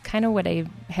that's kind of what I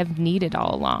have needed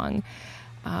all along.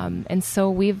 And so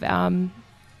we've kind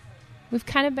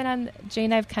of been on, Jay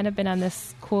and I have kind of been on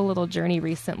this cool little journey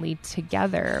recently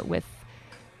together with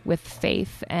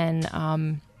faith.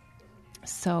 And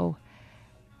so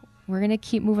we're going to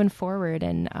keep moving forward,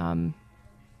 and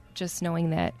just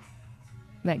knowing that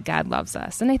God loves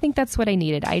us. And I think that's what I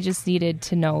needed. I just needed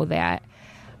to know that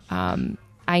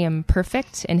I am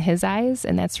perfect in his eyes,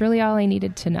 and that's really all I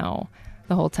needed to know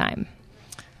the whole time.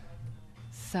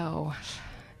 So...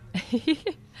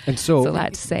 And so it's a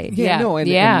lot to say. And,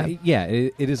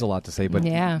 it is a lot to say,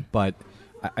 but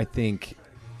I think,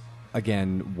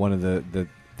 again, one of the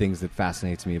things that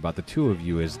fascinates me about the two of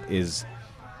you is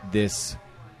this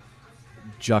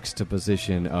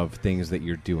juxtaposition of things that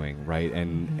you're doing, right?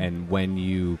 And when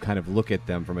you kind of look at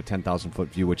them from a 10,000 foot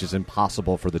view, which is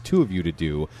impossible for the two of you to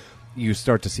do, you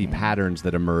start to see patterns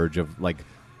that emerge of, like,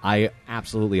 I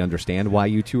absolutely understand why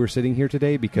you two are sitting here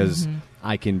today, because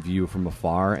I can view from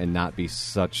afar and not be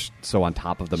so on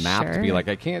top of the map to be like,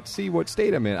 I can't see what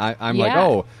state I'm in. I'm like,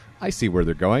 oh, I see where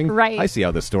they're going. Right. I see how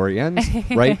the story ends.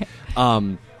 Right.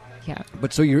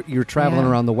 But so you're traveling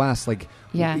around the West, like,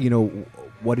 you know,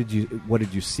 what did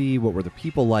you see? What were the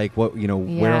people like? What, you know,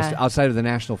 where else outside of the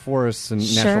national forests and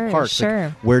national parks?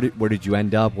 Like, where did you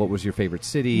end up? What was your favorite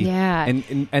city? Yeah.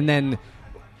 And then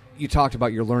you talked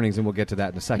about your learnings, and we'll get to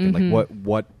that in a second. Like,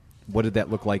 what did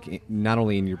that look like, not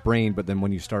only in your brain, but then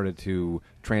when you started to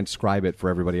transcribe it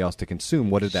for everybody else to consume?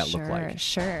 What did that look like?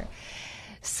 Sure.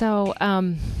 So,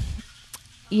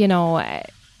 you know,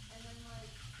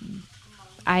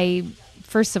 I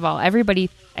first of all,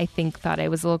 everybody I think thought I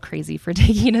was a little crazy for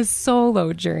taking a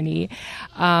solo journey.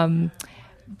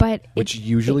 But which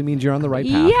usually means you're on the right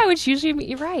path. Yeah, which usually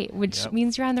you're right, which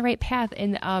means you're on the right path.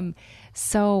 And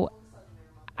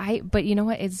but you know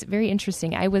what? It's very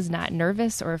interesting. I was not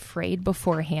nervous or afraid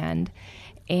beforehand.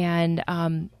 And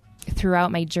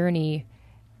throughout my journey,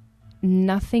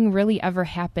 nothing really ever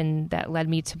happened that led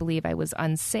me to believe I was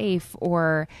unsafe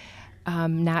or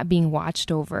not being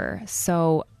watched over.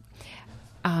 So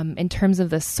in terms of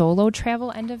the solo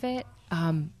travel end of it,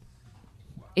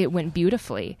 it went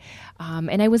beautifully.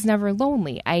 And I was never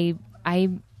lonely. I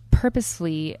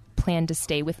purposely planned to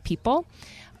stay with people.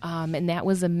 And that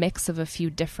was a mix of a few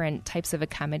different types of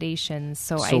accommodations.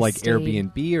 So like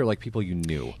Airbnb or like people you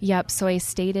knew? Yep. So I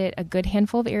stayed at a good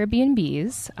handful of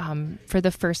Airbnbs for the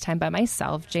first time by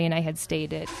myself. Jay and I had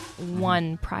stayed at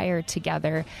one prior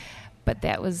together. But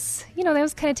that was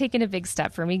kind of taking a big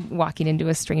step for me, walking into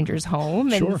a stranger's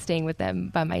home and staying with them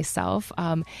by myself.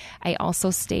 I also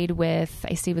stayed with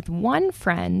one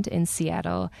friend in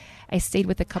Seattle. I stayed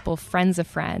with a couple of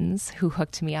friends who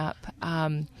hooked me up.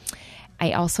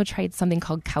 I also tried something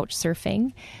called couch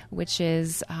surfing, which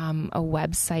is a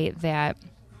website that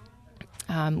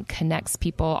connects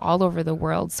people all over the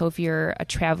world. So if you're a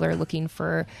traveler looking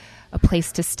for a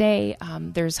place to stay,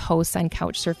 there's hosts on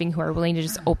Couchsurfing who are willing to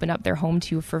just open up their home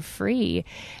to you for free,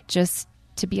 just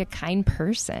to be a kind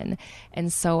person.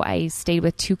 And so I stayed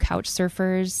with two couch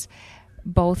surfers.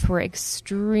 Both were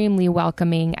extremely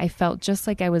welcoming. I felt just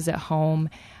like I was at home.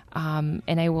 And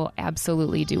I will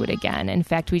absolutely do it again. In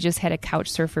fact, we just had a couch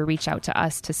surfer reach out to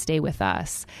us to stay with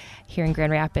us here in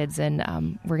Grand Rapids, and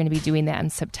we're going to be doing that in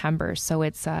September. So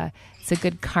it's a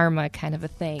good karma kind of a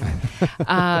thing.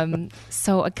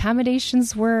 So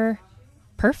accommodations were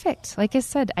perfect. Like I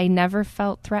said, I never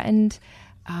felt threatened.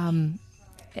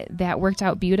 That worked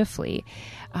out beautifully.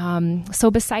 So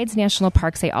besides national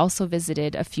parks, I also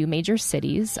visited a few major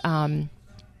cities.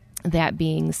 That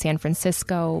being San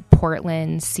Francisco,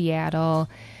 Portland, Seattle,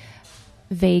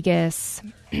 Vegas.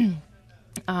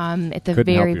 At the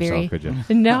Couldn't very, help yourself, could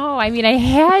you? No, I mean, I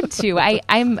had to.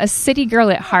 I'm a city girl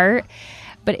at heart,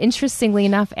 but interestingly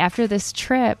enough, after this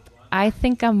trip, I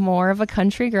think I'm more of a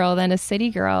country girl than a city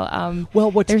girl.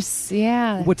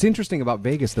 What's interesting about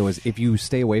Vegas, though, is if you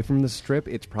stay away from the Strip,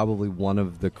 it's probably one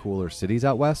of the cooler cities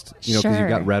out west. You know, because you've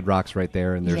got Red Rocks right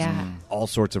there, and there's all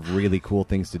sorts of really cool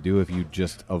things to do if you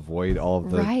just avoid all of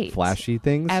the flashy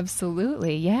things.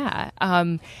 Absolutely, yeah.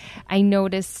 I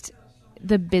noticed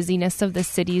the busyness of the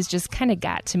cities just kind of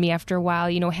got to me after a while.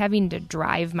 You know, having to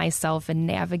drive myself and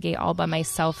navigate all by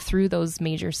myself through those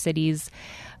major cities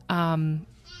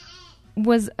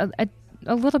was a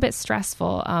little bit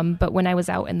stressful. But when I was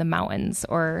out in the mountains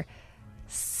or,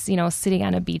 you know, sitting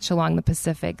on a beach along the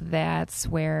Pacific, that's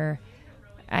where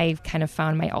I kind of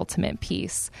found my ultimate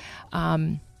peace.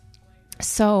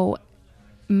 So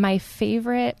my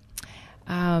favorite,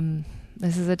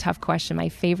 this is a tough question, my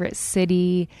favorite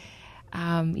city,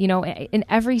 you know, in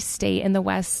every state in the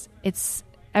West,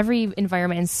 every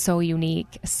environment is so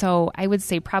unique. So I would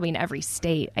say probably in every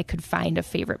state I could find a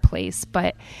favorite place.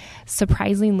 But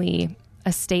surprisingly,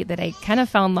 a state that I kind of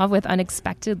fell in love with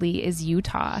unexpectedly is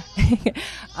Utah.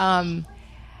 The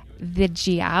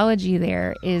geology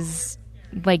there is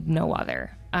like no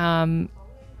other.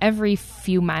 Every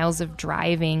few miles of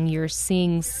driving, you're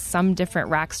seeing some different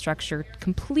rock structure,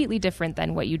 completely different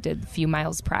than what you did a few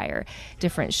miles prior.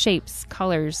 Different shapes,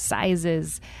 colors,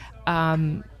 sizes.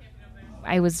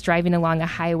 I was driving along a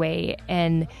highway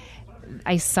and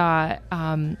I saw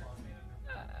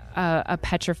a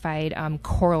petrified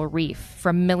coral reef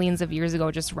from millions of years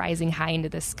ago just rising high into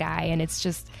the sky. And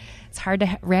it's hard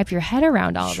to wrap your head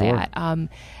around all that.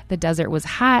 The desert was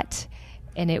hot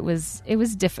and it was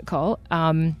difficult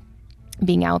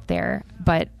being out there,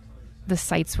 but the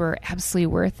sights were absolutely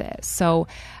worth it. So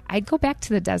I'd go back to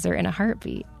the desert in a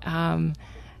heartbeat. I'm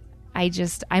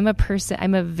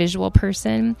a visual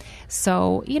person.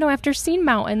 So, you know, after seeing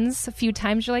mountains a few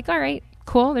times, you're like, all right,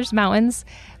 cool, there's mountains.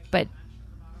 But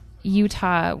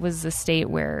Utah was a state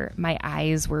where my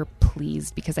eyes were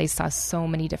pleased because I saw so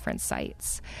many different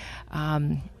sights.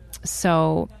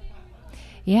 So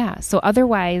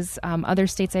otherwise, other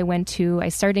states I went to, I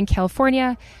started in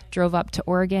California, drove up to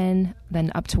Oregon,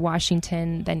 then up to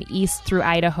Washington, then east through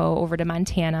Idaho over to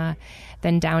Montana,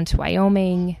 then down to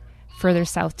Wyoming, further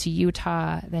south to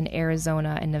Utah, then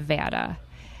Arizona and Nevada.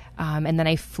 And then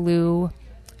I flew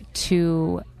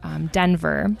to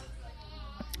Denver,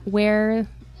 where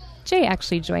Jay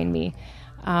actually joined me.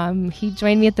 He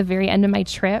joined me at the very end of my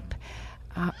trip.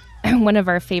 One of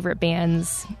our favorite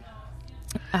bands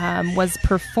was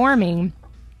performing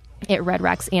at Red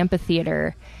Rocks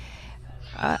Amphitheater,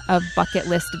 a bucket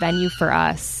list venue for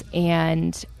us.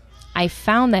 And I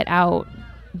found that out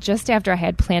just after I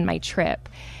had planned my trip.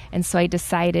 And so I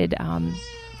decided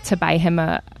to buy him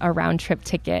a round-trip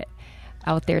ticket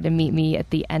out there to meet me at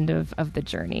the end of the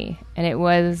journey. And it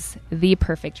was the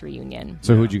perfect reunion.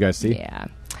 So who'd you guys see? Yeah.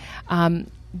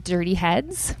 Dirty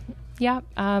Heads. Yeah.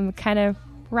 Kind of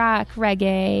rock,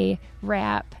 reggae,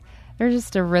 rap. They're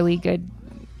just a really good...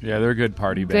 Yeah, they're a good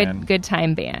party band. Good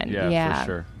time band. Yeah, for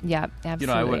sure. Yeah,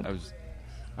 absolutely. You know,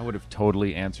 I would have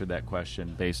totally answered that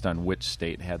question based on which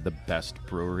state had the best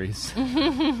breweries.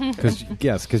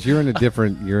 Because you're in a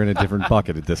different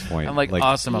bucket at this point. I'm like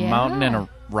awesome, a mountain and a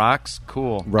rocks,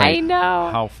 cool. Right. I know.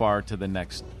 How far to the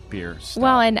next beer stop?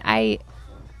 Well, and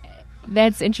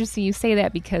that's interesting you say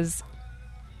that because,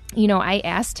 you know, I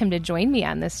asked him to join me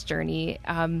on this journey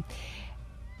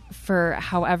for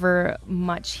however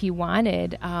much he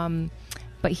wanted,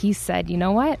 but he said, you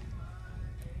know what?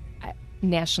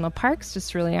 National parks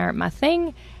just really aren't my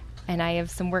thing, and I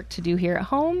have some work to do here at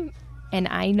home, and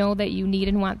I know that you need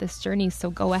and want this journey,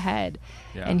 so go ahead.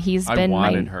 Yeah. And I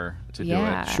wanted her to do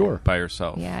it by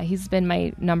herself. Yeah, he's been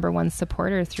my number one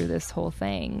supporter through this whole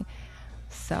thing.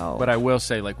 So, but I will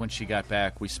say, like when she got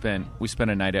back, we spent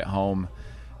a night at home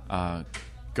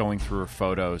going through her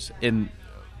photos, and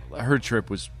her trip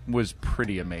was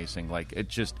pretty amazing. Like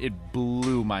it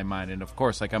blew my mind. And of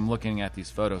course, like I'm looking at these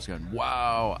photos going,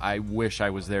 wow, I wish I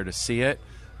was there to see it,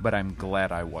 but I'm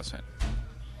glad I wasn't.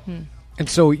 And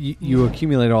so you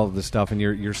accumulate all of this stuff, and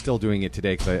you're still doing it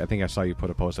today, because I think I saw you put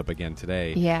a post up again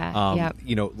today. Yeah.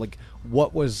 You know, like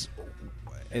what was,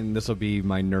 and this will be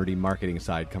my nerdy marketing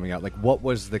side coming out, like what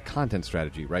was the content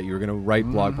strategy, right? You were going to write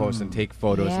blog posts and take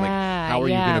photos. Yeah, like how are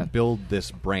you going to build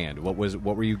this brand? What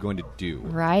were you going to do?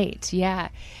 Right. Yeah.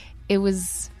 It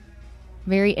was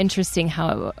very interesting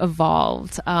how it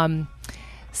evolved.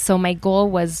 So my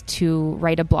goal was to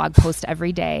write a blog post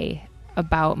every day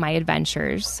about my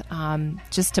adventures,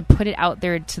 just to put it out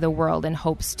there to the world in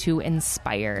hopes to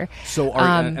inspire. So,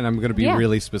 and I'm going to be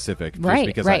really specific, just right,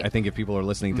 because right. I think if people are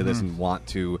listening to this and want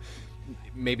to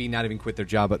maybe not even quit their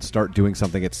job, but start doing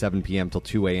something at 7 p.m. till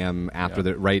 2 a.m. after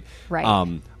the right.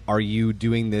 Are you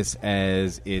doing this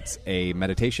as it's a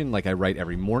meditation, like I write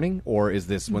every morning, or is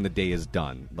this when the day is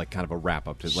done, like kind of a wrap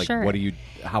up to like Sure.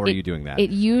 how are you doing that?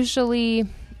 It usually,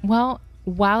 while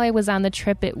I was on the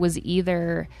trip, it was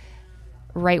either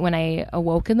right when I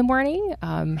awoke in the morning,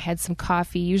 had some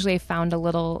coffee. Usually I found a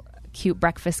little cute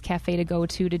breakfast cafe to go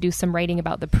to do some writing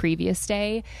about the previous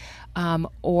day,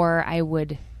 or I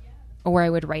would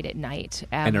write at night.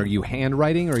 And are you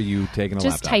handwriting, or are you taking a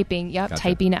just laptop? typing? Yep, Gotcha.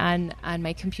 typing on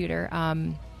my computer.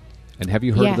 And have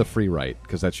you heard of the free write?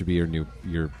 Because that should be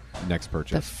your next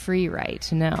purchase. The free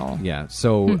write, no. Yeah.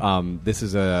 So this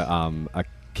is a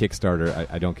Kickstarter.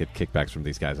 I don't get kickbacks from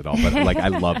these guys at all, but like I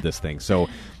love this thing. So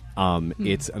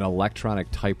it's an electronic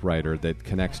typewriter that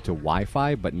connects to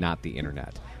Wi-Fi, but not the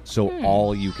internet. So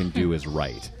all you can do is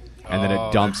write. And then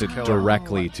it dumps it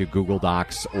directly to Google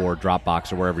Docs or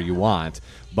Dropbox or wherever you want.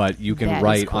 But you can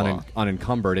write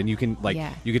unencumbered, and you can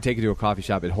you could take it to a coffee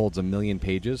shop. It holds 1 million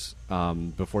pages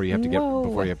before you have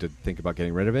to think about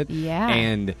getting rid of it. Yeah.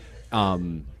 And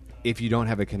if you don't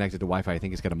have it connected to Wi-Fi, I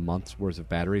think it's got a month's worth of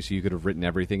battery, so you could have written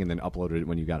everything and then uploaded it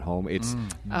when you got home. It's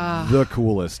the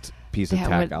coolest piece of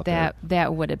tech out there.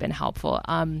 That would have been helpful.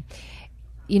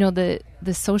 The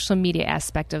social media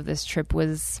aspect of this trip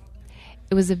was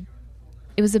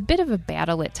a bit of a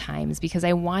battle at times because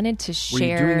I wanted to share.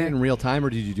 Were you doing it in real time,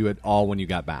 or did you do it all when you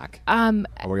got back? Or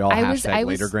were you all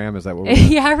 #latergram? Is that what we're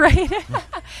doing? Yeah, right.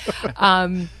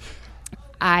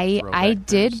 I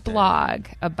did blog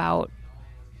about.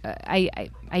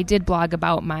 I did blog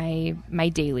about my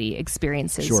daily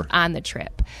experiences on the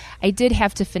trip. I did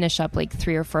have to finish up like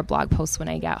 3 or 4 blog posts when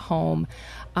I got home.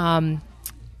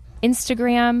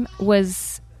 Instagram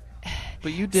was.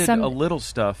 But you did a little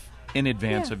stuff in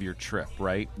advance of your trip,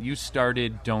 right? You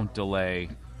started Don't Delay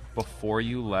before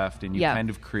you left, and you kind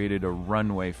of created a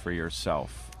runway for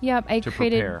yourself. Yep, I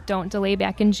created Don't Delay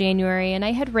back in January, and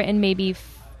I had written maybe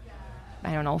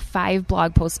 5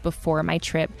 blog posts before my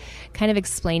trip, kind of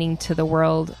explaining to the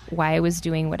world why I was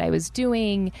doing what I was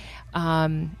doing.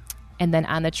 And then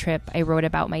on the trip, I wrote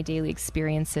about my daily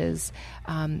experiences.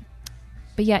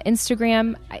 But yeah,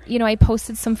 Instagram, I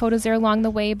posted some photos there along the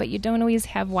way, but you don't always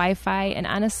have Wi-Fi. And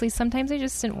honestly, sometimes I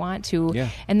just didn't want to. Yeah.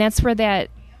 And that's where that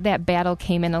battle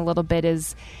came in a little bit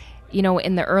is,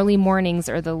 in the early mornings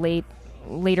or the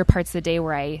later parts of the day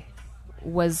where I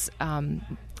was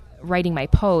writing my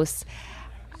posts,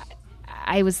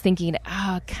 I was thinking,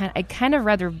 I'd kind of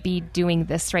rather be doing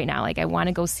this right now. Like, I want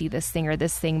to go see this thing or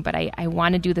this thing, but I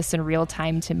want to do this in real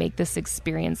time to make this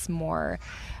experience more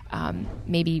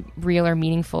maybe real or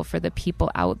meaningful for the people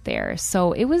out there.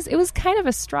 So it was kind of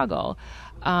a struggle,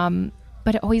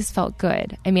 but it always felt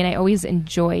good. I mean, I always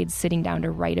enjoyed sitting down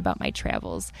to write about my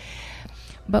travels.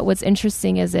 But what's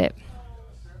interesting is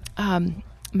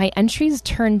my entries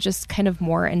turned just kind of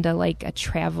more into like a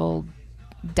travel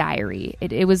diary.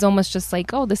 It was almost just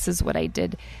like, oh, this is what I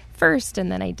did first, and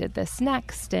then I did this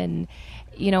next, and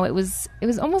it was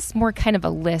almost more kind of a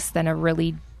list than a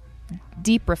really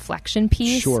deep reflection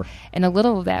piece. Sure. And a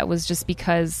little of that was just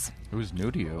because it was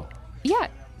new to you. Yeah,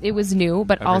 it was new,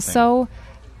 but also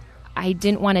I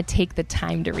didn't want to take the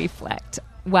time to reflect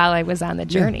while I was on the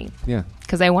journey. Yeah.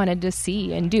 Because I wanted to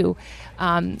see and do.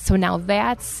 So now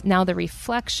the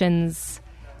reflections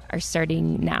are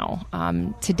starting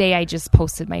now. Today I just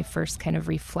posted my first kind of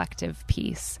reflective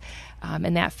piece,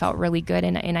 and that felt really good.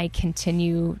 And I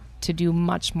continue to do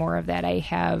much more of that. I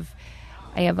have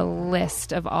a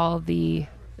list of all the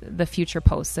future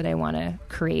posts that I want to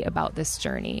create about this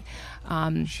journey.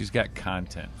 She's got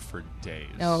content for days.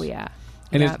 Oh yeah.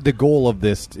 And the goal of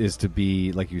this is to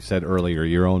be, like you said earlier,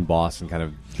 your own boss, and kind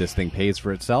of this thing pays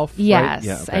for itself. Yes. Right?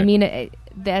 Yeah, okay. I mean,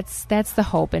 that's the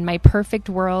hope. In my perfect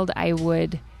world, I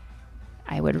would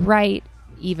write,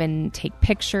 even take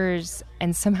pictures,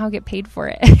 and somehow get paid for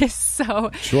it.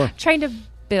 So trying to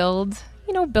build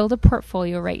a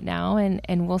portfolio right now,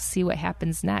 and we'll see what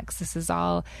happens next. This is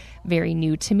all very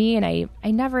new to me, and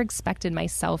I never expected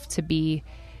myself to be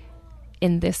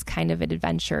in this kind of an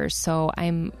adventure. So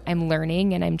I'm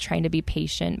learning, and I'm trying to be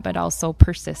patient, but also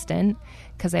persistent,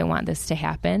 because I want this to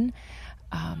happen.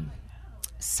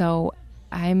 So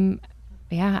I'm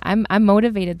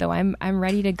motivated though. I'm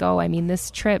ready to go. I mean, this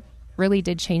trip really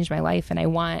did change my life, and I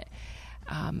want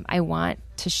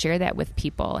to share that with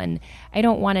people. And I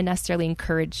don't want to necessarily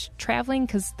encourage traveling,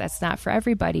 because that's not for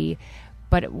everybody.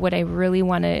 But what I really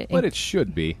want to... But it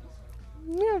should be.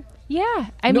 Yeah,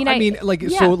 I mean, like,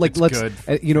 yeah. so, like, It's let's, good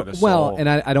you for know, the well, soul. and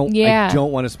I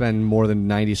don't want to spend more than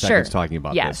 90 seconds talking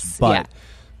about this, but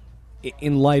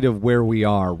in light of where we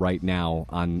are right now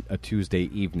on a Tuesday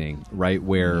evening, right,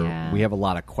 where we have a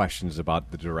lot of questions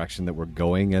about the direction that we're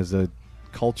going as a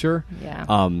culture.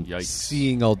 Yikes.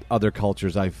 Seeing other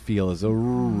cultures, I feel, is a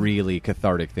really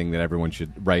cathartic thing that everyone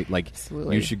should, right? Like,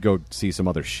 Absolutely. you should go see some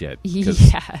other shit.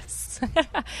 Yes,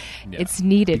 it's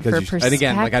needed for perspective. And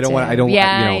again, like, I don't, I know.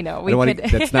 I don't want to.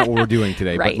 That's not what we're doing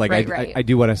today. Right, but like, right. I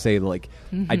do want to say, like,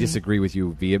 I disagree with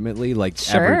you vehemently. Like,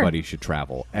 everybody should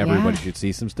travel. Everybody should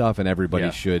see some stuff, and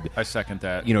everybody should. I second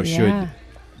that. Should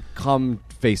come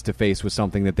face to face with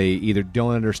something that they either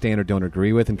don't understand or don't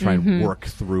agree with, and try and work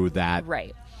through that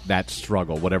that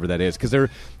struggle, whatever that is. Because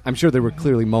I'm sure there were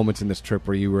clearly moments in this trip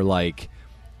where you were like,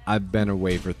 I've been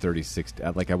away for 36.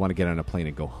 Like, I want to get on a plane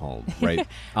and go home, right?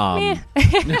 Well,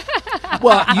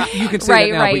 you can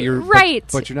say that now,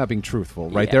 but you're not being truthful,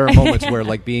 right? There are moments where,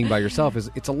 like, being by yourself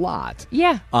it's a lot.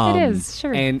 Yeah, it is,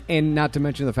 sure. And not to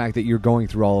mention the fact that you're going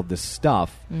through all of this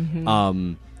stuff.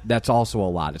 That's also a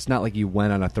lot. It's not like you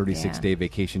went on a 36-day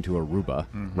vacation to Aruba,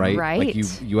 right? Right. Like,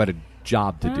 you had a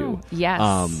job to do.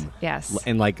 Yes. Yes.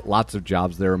 And like lots of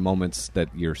jobs, there are moments that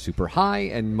you're super high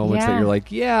and moments that you're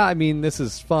like, I mean, this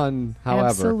is fun.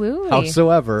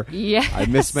 Howsoever, I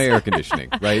miss my air conditioning,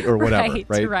 right? Or whatever,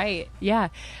 right? Right. Yeah.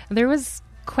 There was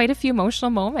quite a few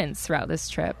emotional moments throughout this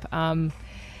trip. But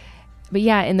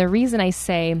yeah, and the reason I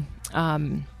say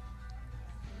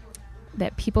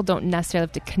that people don't necessarily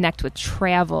have to connect with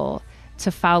travel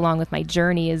to follow along with my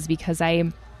journey is because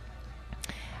I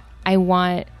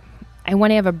want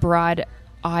to have a broad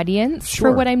audience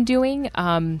for what I'm doing.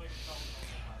 And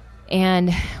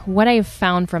what I've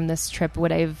found from this trip,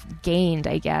 what I've gained,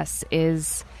 I guess,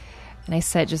 is, and I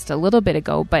said just a little bit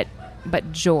ago, but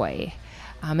joy.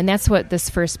 And that's what this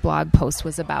first blog post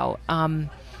was about.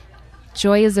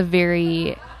 Joy is a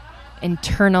very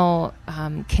internal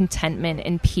contentment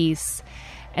and peace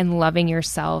and loving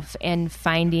yourself and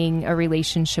finding a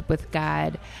relationship with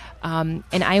God. And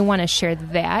I want to share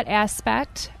that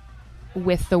aspect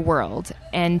with the world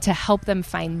and to help them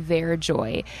find their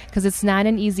joy, because it's not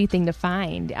an easy thing to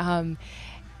find. And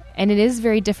it is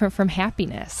very different from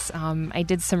happiness. I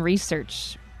did some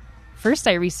research. First,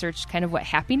 I researched kind of what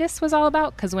happiness was all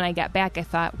about, because when I got back, I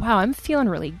thought, wow, I'm feeling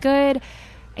really good.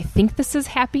 I think this is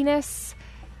happiness,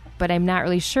 but I'm not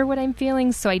really sure what I'm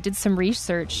feeling. So I did some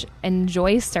research and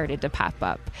joy started to pop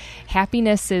up.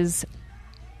 Happiness is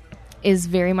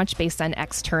very much based on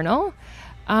external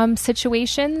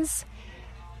situations.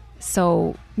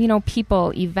 So,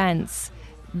 people, events,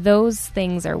 those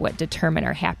things are what determine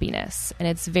our happiness. And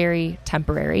it's very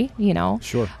temporary,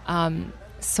 Sure.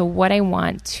 So what I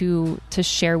want to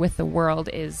share with the world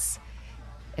is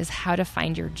how to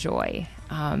find your joy.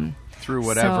 Through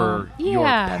whatever your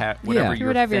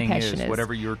passion is,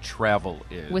 whatever your travel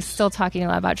is. We're still talking a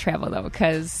lot about travel, though,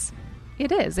 because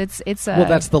it is. It's a... Well,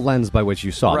 that's the lens by which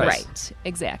you saw this. Right,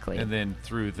 exactly. And then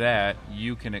through that,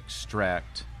 you can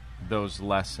extract those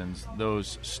lessons,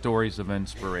 those stories of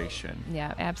inspiration.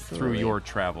 Yeah, absolutely. Through your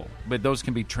travel. But those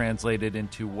can be translated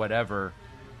into whatever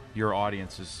your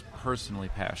audience is personally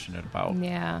passionate about.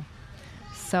 Yeah.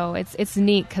 So it's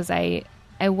neat because I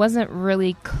wasn't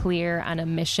really clear on a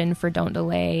mission for Don't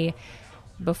Delay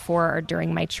before or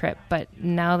during my trip, but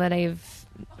now that I've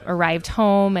arrived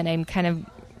home and I'm kind of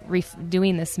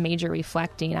doing this major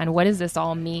reflecting on what does this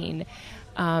all mean,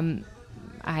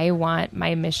 I want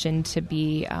my mission to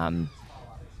be, to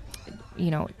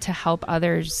help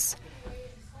others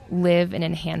live an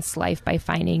enhanced life by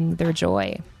finding their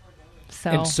joy.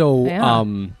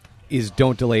 Is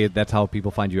Don't Delay, that's how people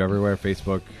find you everywhere,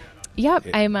 Facebook? Yep,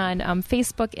 I'm on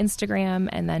Facebook, Instagram,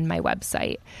 and then my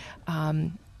website.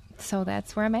 So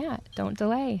that's where I'm at. Don't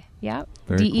Delay. Yep.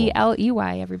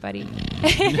 DELEY, everybody.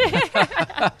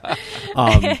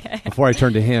 Before I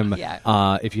turn to him,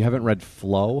 if you haven't read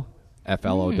Flow,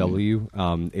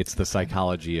 FLOW, it's the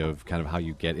psychology of kind of how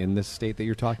you get in this state that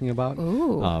you're talking about.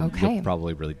 Ooh, okay. You'll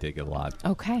probably really dig it a lot.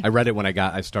 Okay. I read it when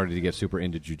I started to get super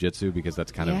into jiu-jitsu, because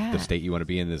that's kind of the state you want to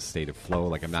be in, this state of flow.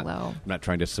 Like, I'm not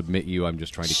trying to submit you. I'm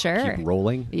just trying to keep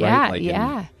rolling. Yeah, right? Like,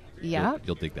 yeah.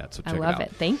 You'll dig that. So check it out. I love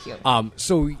it. Thank you.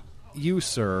 So you,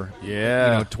 sir,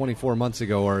 24 months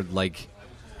ago, or like,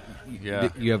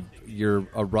 you're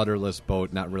a rudderless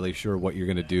boat, not really sure what you're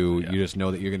going to do. You just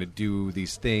know that you're going to do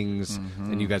these things,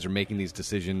 and you guys are making these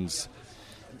decisions,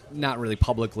 not really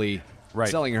publicly,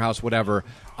 selling your house, whatever.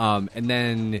 And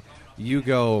then you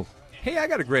go, hey, I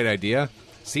got a great idea.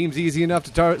 Seems easy enough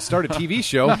to start a TV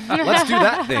show. Let's do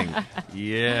that thing.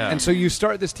 Yeah. And so you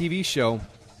start this TV show,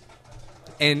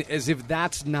 and as if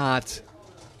that's not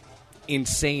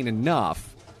insane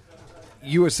enough,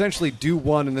 you essentially do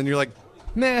one, and then you're like,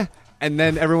 meh. And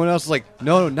then everyone else is like,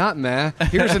 no, not meh.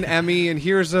 Here's an Emmy, and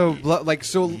here's a like.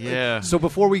 So, Yeah. So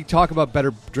before we talk about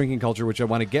better drinking culture, which I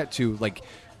want to get to, like,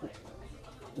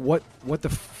 what the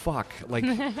fuck, like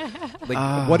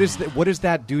what does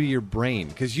that do to your brain?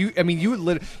 Because you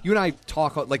and I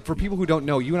talk, like, for people who don't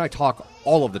know, you and I talk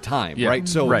all of the time, Yeah. right?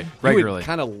 So Right. you Regularly. had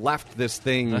kind of left this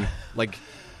thing, like,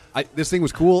 this thing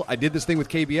was cool. I did this thing with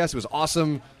KBS. It was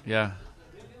awesome. Yeah.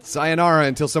 Sayonara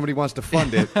until somebody wants to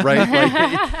fund it, right?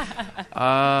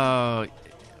 Like,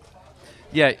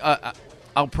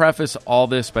 I'll preface all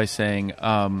this by saying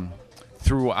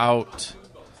throughout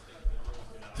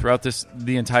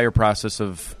the entire process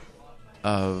of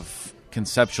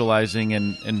conceptualizing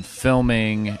and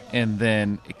filming and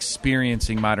then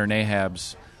experiencing Modern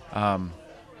Ahabs,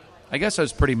 I guess I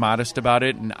was pretty modest about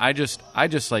it, and I just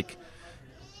like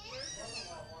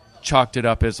chalked it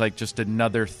up as like just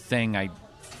another thing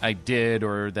I did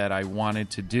or that I wanted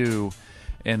to do.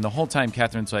 And the whole time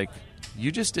Catherine's like,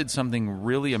 you just did something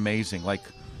really amazing, like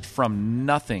from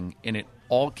nothing, and it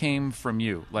all came from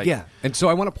you. Like, yeah. And so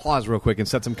I want to pause real quick and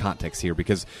set some context here,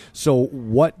 because so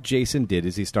what Jason did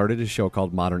is he started a show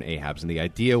called Modern Ahabs, and the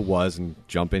idea was, and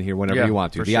jump in here whenever you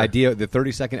want to, the idea, the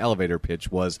 30-second elevator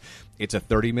pitch was, it's a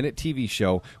 30-minute TV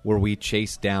show where we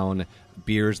chase down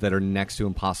beers that are next to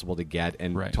impossible to get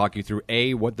and talk you through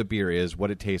what the beer is,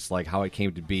 what it tastes like, how it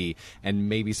came to be, and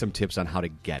maybe some tips on how to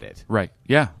get it. Right.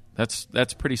 Yeah.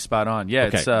 That's pretty spot on. Yeah.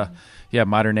 Okay. It's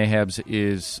Modern Ahabs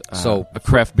is a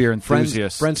craft beer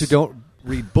enthusiast. Friends who don't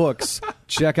read books,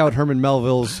 check out Herman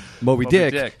Melville's Moby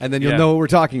Dick, and then you'll know what we're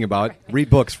talking about.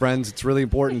 Read books, friends. It's really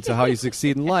important to how you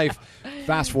succeed in life.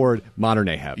 Fast forward, Modern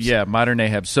Ahabs. Yeah, Modern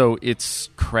Ahabs. So it's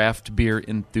craft beer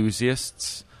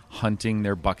enthusiasts hunting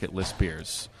their bucket list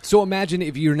beers. So imagine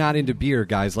if you're not into beer,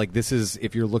 guys, like this is,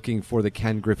 if you're looking for the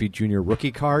Ken Griffey Jr.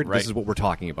 rookie card, this is what we're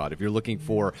talking about. If you're looking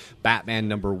for Batman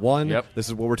 #1, this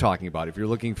is what we're talking about. If you're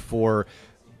looking for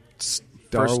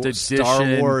First edition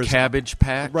Star Wars Cabbage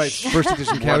Patch. Right, first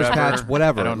edition Cabbage Patch,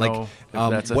 whatever. I don't know if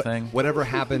that's a thing. Whatever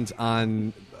happens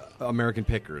on American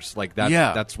Pickers, like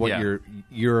that's what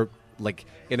you're like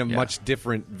in a much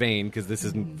different vein, because this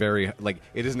isn't very, like,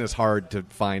 it isn't as hard to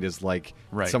find as like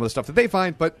some of the stuff that they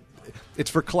find, but it's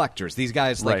for collectors. These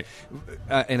guys, like,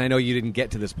 and I know you didn't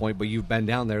get to this point, but you've been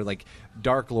down there. Like,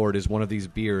 Dark Lord is one of these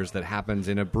beers that happens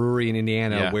in a brewery in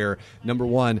Indiana where,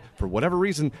 #1, for whatever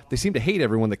reason, they seem to hate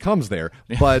everyone that comes there.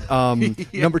 But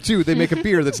 #2, they make a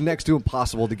beer that's next to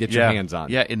impossible to get your hands on.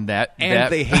 Yeah, in that,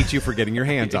 they hate you for getting your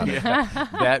hands on it.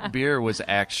 That beer was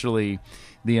actually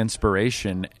the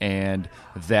inspiration, and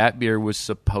that beer was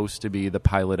supposed to be the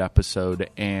pilot episode.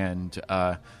 And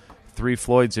Three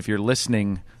Floyds, if you're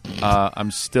listening, I'm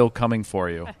still coming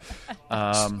for you.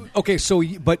 Okay, so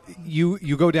but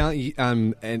you go down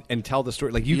and tell the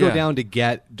story. Like, you go down to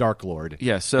get Dark Lord.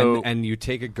 Yeah. So and you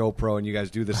take a GoPro and you guys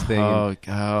do this thing. So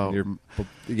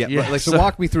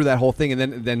walk me through that whole thing,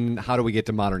 and then how do we get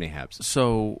to Modern Ahabs?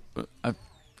 So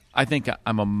I think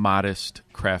I'm a modest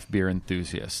craft beer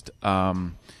enthusiast.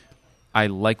 I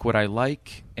like what I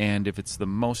like, and if it's the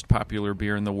most popular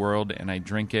beer in the world and I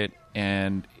drink it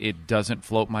and it doesn't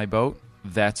float my boat,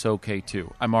 that's okay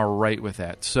too. I'm all right with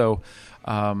that. So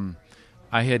I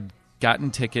had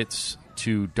gotten tickets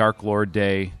to Dark Lord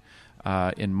Day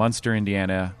in Munster,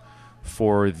 Indiana,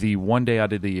 for the one day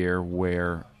out of the year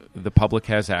where the public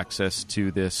has access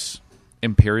to this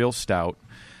Imperial Stout.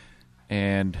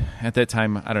 And at that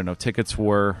time, I don't know, tickets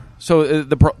were... So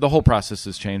the whole process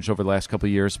has changed over the last couple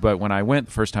of years, but when I went,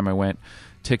 the first time I went,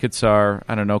 tickets are,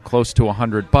 I don't know, close to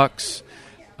 $100.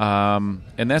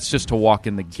 And that's just to walk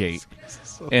in the gate.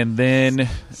 And then...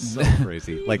 So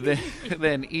crazy. Like,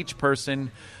 then each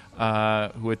person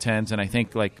who attends, and I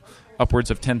think like upwards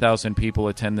of 10,000 people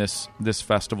attend this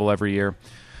festival every year,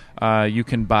 you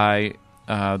can buy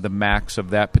the max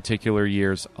of that particular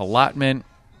year's allotment.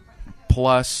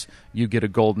 Plus, you get a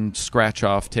golden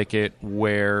scratch-off ticket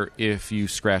where if you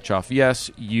scratch off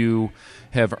yes, you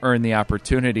have earned the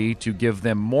opportunity to give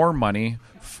them more money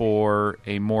for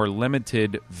a more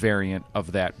limited variant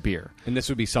of that beer. And this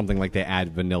would be something like they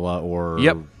add vanilla or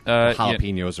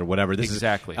jalapenos or whatever. This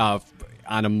exactly. Is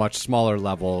on a much smaller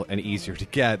level and easier to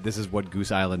get. This is what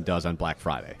Goose Island does on Black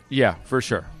Friday. Yeah, for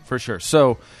sure.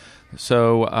 So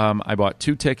I bought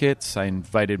 2 tickets. I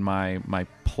invited my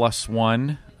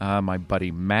 +1, my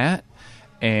buddy Matt,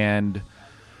 and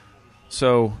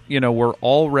so we're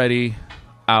already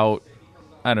out,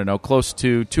 I don't know, close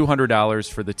to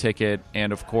 $200 for the ticket,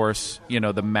 and of course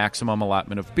the maximum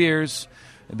allotment of beers.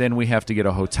 Then we have to get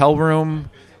a hotel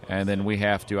room, and then we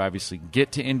have to obviously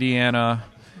get to Indiana,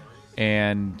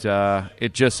 And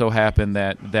it just so happened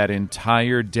that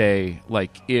entire day,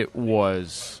 like, it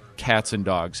was cats and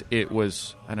dogs. It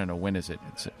was, I don't know, when is it?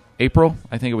 It's April.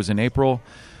 I think it was in April.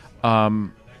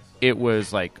 It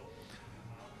was like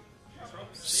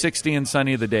 60 and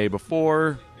sunny the day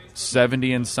before,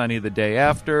 70 and sunny the day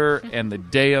after, and the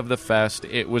day of the fest,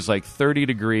 it was like 30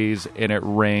 degrees, and it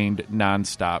rained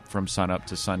nonstop from sunup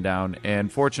to sundown.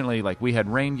 And fortunately, like, we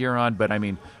had rain gear on, but I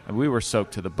mean, we were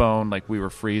soaked to the bone, like, we were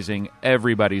freezing.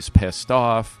 Everybody's pissed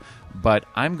off. But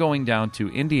I'm going down to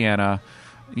Indiana,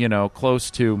 close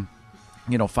to,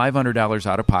 $500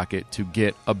 out of pocket to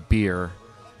get a beer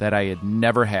that I had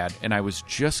never had. And I was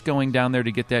just going down there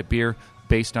to get that beer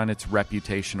based on its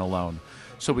reputation alone.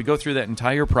 So we go through that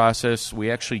entire process.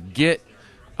 We actually get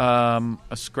a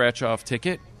scratch-off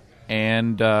ticket.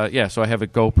 And, so I have a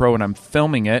GoPro, and I'm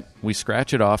filming it. We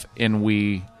scratch it off, and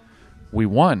we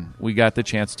won. We got the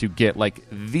chance to get, like,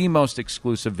 the most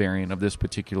exclusive variant of this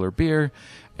particular beer.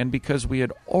 And because we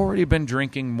had already been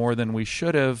drinking more than we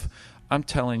should have, I'm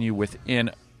telling you,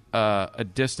 within a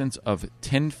distance of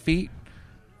 10 feet,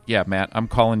 yeah, Matt, I'm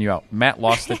calling you out. Matt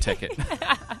lost the ticket.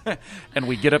 And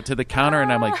we get up to the counter,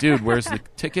 and I'm like, dude, where's the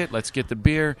ticket? Let's get the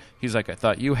beer. He's like, I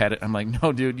thought you had it. I'm like,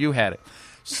 no, dude, you had it.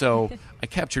 So I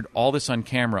captured all this on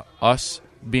camera, us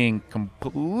being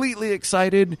completely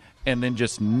excited and then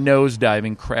just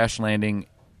nosediving, crash landing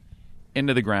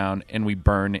into the ground, and we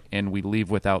burn and we leave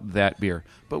without that beer.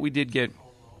 But we did get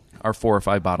our 4 or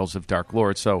 5 bottles of Dark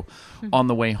Lord. So on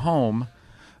the way home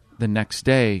the next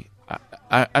day,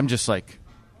 I'm just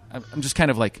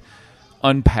kind of like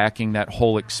unpacking that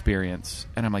whole experience.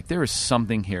 And I'm like, there is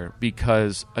something here,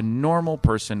 because a normal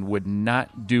person would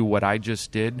not do what I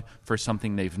just did for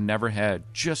something they've never had,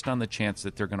 just on the chance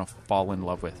that they're going to fall in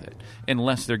love with it,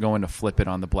 unless they're going to flip it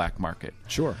on the black market.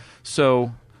 Sure.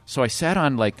 So I sat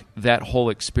on, like, that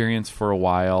whole experience for a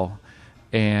while,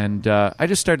 and I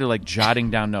just started, like,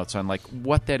 jotting down notes on, like,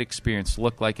 what that experience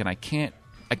looked like, and I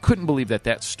couldn't believe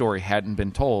that story hadn't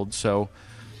been told. So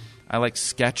I, like,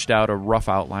 sketched out a rough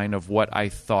outline of what I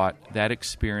thought that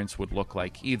experience would look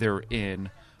like, either in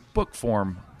book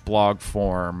form, blog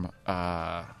form,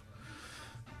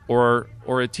 or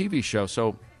a TV show.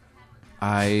 So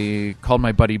I called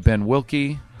my buddy Ben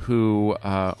Wilkie, who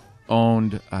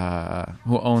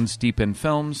owns Deep In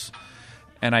Films,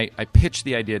 and I pitched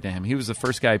the idea to him. He was the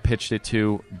first guy I pitched it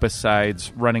to,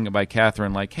 besides running it by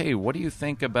Katherine, like, hey, what do you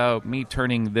think about me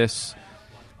turning this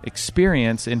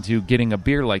experience into getting a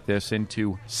beer like this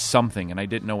into something? And I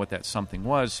didn't know what that something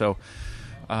was. So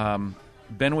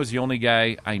Ben was the only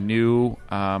guy I knew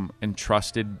and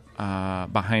trusted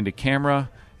behind a camera,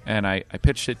 and I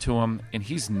pitched it to him, and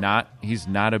he's not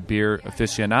a beer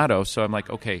aficionado. So I'm like,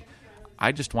 okay,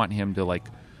 I just want him to, like,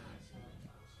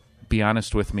 be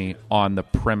honest with me on the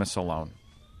premise alone.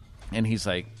 And he's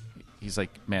like,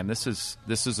 man, this is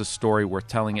a story worth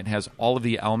telling. It has all of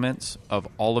the elements of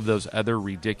all of those other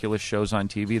ridiculous shows on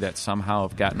TV that somehow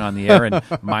have gotten on the air, and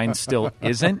mine still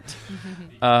isn't.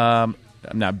 I'm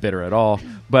not bitter at all,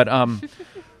 but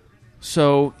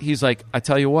so he's like, I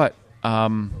tell you what,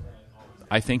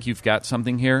 I think you've got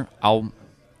something here.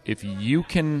 If you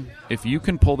can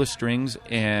pull the strings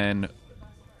and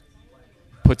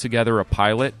put together a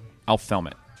pilot, I'll film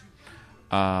it,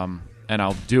 and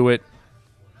I'll do it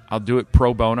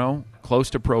pro bono, close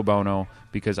to pro bono,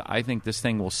 because I think this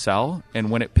thing will sell. And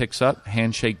when it picks up,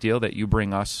 handshake deal that you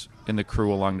bring us and the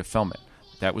crew along to film it.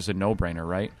 That was a no-brainer,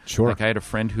 right? Sure. Like, I had a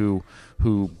friend who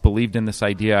believed in this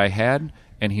idea I had,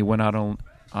 and he went out on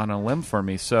a limb for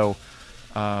me. So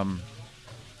I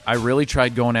really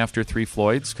tried going after Three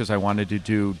Floyds, because I wanted to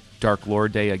do Dark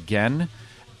Lord Day again.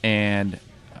 And,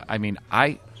 I mean,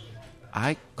 I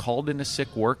called into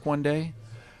sick work one day.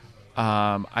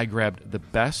 I grabbed the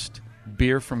best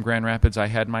beer from Grand Rapids I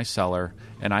had in my cellar,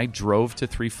 and I drove to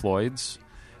Three Floyds,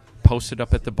 posted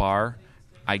up at the bar.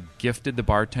 I gifted the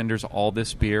bartenders all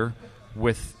this beer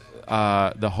with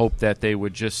the hope that they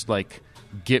would just, like,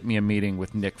 get me a meeting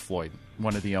with Nick Floyd,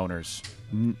 one of the owners.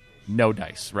 No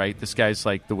dice, right? This guy's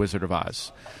like the Wizard of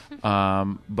Oz. So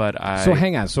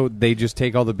hang on. So they just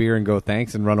take all the beer and go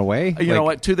thanks and run away? You know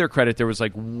what? To their credit, there was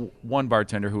like one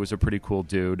bartender who was a pretty cool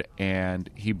dude, and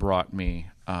he brought me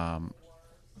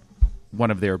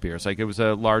one of their beers. Like, it was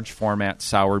a large format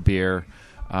sour beer,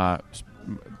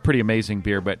 pretty amazing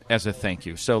beer, but as a thank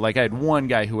you. So, like, I had one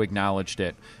guy who acknowledged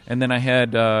it, and then I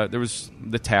had there was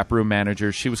the taproom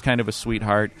manager. She was kind of a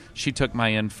sweetheart. She took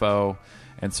my info.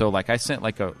 And so, like, I sent,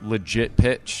 like, a legit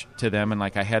pitch to them, and,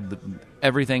 like, I had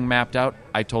everything mapped out.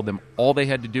 I told them all they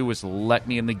had to do was let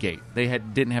me in the gate. They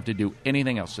didn't have to do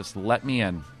anything else, just let me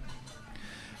in.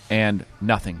 and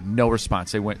nothing, no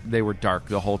response. They were dark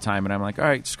the whole time, and I'm like, all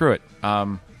right, screw it.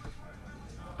 I'm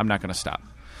not going to stop.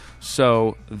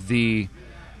 So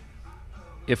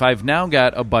if I've now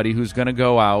got a buddy who's going to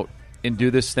go out and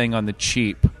do this thing on the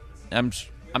cheap, I'm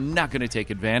not going to take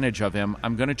advantage of him.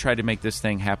 I'm going to try to make this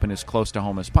thing happen as close to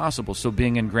home as possible. So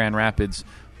being in Grand Rapids,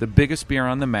 the biggest beer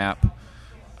on the map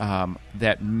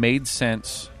that made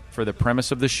sense for the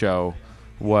premise of the show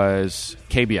was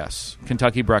KBS,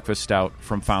 Kentucky Breakfast Stout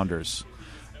from Founders.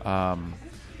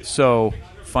 So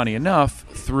funny enough,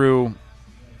 through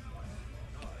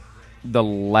the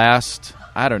last,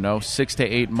 6 to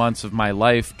 8 months of my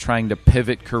life trying to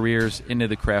pivot careers into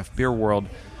the craft beer world,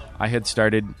 I had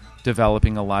started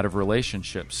developing a lot of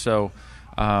relationships. So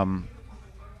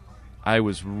I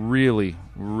was really,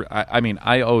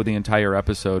 I owe the entire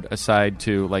episode, aside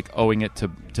to like owing it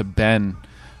to Ben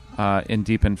in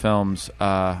Deep in Films,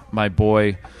 my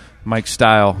boy Mike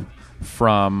Stile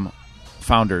from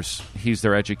Founders. He's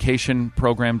their education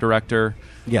program director.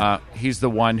 Yeah. He's the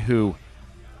one who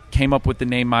came up with the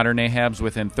name Modern Ahabs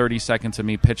within 30 seconds of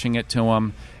me pitching it to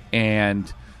him.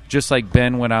 And just like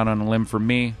Ben went out on a limb for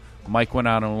me, Mike went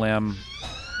out on a limb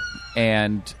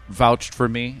and vouched for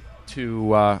me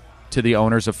to the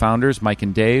owners of Founders, Mike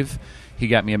and Dave. He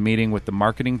got me a meeting with the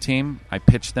marketing team. I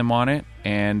pitched them on it,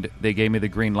 and they gave me the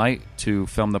green light to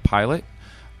film the pilot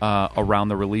around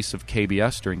the release of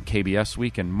KBS during KBS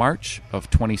week in March of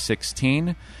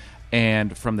 2016.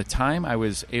 And from the time I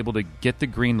was able to get the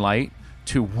green light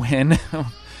to when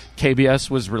KBS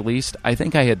was released, I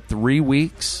think I had 3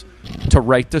 weeks to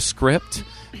write the script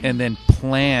and then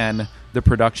plan the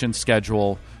production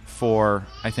schedule for,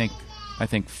 I think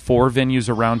 4 venues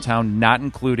around town, not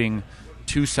including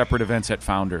 2 separate events at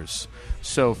Founders.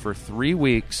 So for 3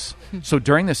 weeks, so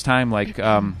during this time,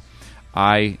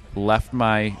 I left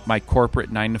my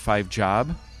corporate 9-to-5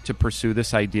 job to pursue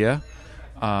this idea.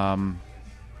 And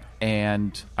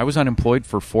I was unemployed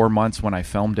for 4 months when I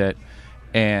filmed it.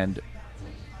 And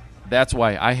that's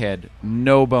why I had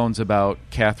no bones about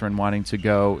Katherine wanting to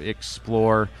go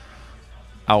explore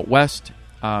out west,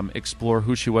 explore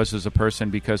who she was as a person,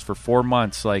 because for 4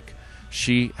 months,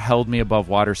 she held me above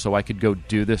water so I could go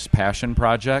do this passion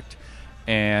project.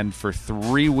 And for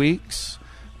 3 weeks,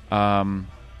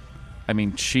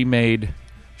 she made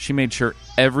sure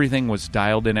everything was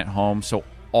dialed in at home. So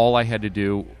all I had to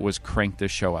do was crank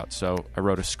this show out. So I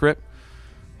wrote a script.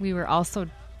 We were also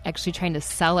actually trying to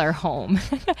sell our home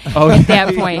at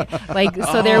that point.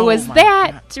 So there was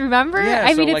that. Remember?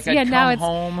 Yeah, now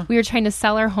home. We were trying to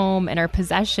sell our home and our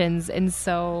possessions, and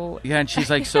so yeah. And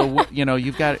she's like, so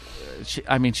you've got.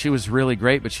 She was really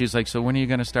great, but she's like, so when are you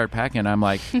going to start packing? I'm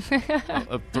like,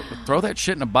 throw that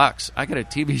shit in a box. I got a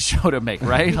TV show to make,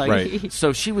 right? Right.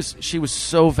 So she was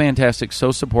so fantastic,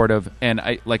 so supportive, and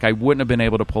I wouldn't have been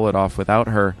able to pull it off without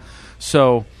her.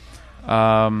 So,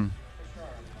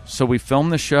 so we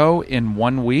filmed the show in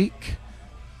 1 week,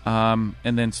 and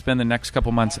then spend the next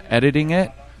couple months editing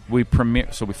it.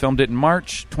 So we filmed it in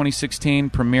March 2016,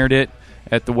 premiered it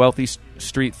at the Wealthy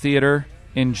Street Theater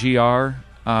in GR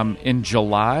in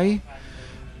July,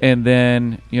 and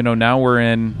then now we're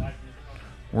in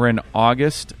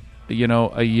August,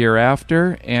 a year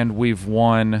after, and we've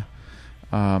won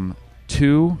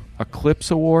 2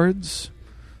 Eclipse Awards,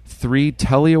 3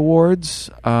 Telly Awards,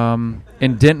 and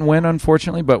didn't win,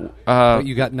 unfortunately. But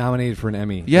you got nominated for an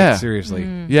Emmy. Yeah, seriously.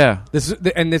 Yeah. This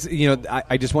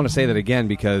I just want to say that again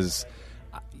because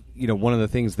one of the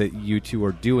things that you two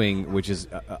are doing, which is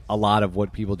a lot of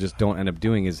what people just don't end up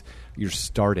doing, is you're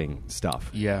starting stuff.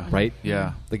 Yeah. Right.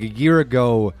 Yeah. Like a year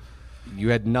ago, you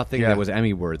had nothing that was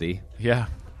Emmy worthy. Yeah.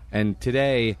 And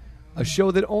today, a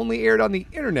show that only aired on the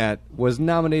internet was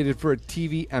nominated for a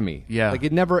TV Emmy. Yeah. Like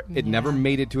it never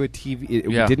made it to a TV.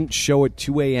 It didn't show at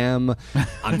 2 a.m.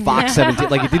 on Fox 17.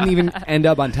 Like it didn't even end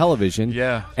up on television.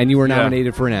 Yeah. And you were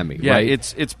nominated for an Emmy. Yeah. Right?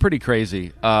 It's pretty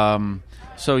crazy.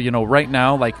 So right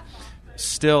now,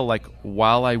 still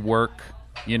while I work,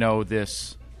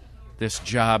 this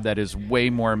job that is way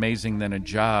more amazing than a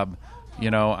job,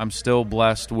 I'm still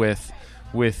blessed with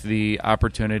the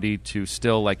opportunity to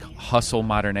still hustle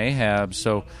Modern Ahab.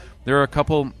 So there are a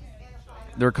couple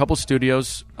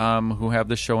studios who have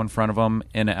the show in front of them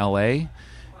in LA,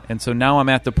 and so now I'm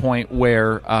at the point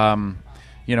where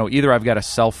either I've got to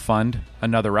self-fund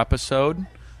another episode,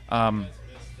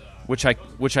 which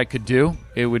I could do.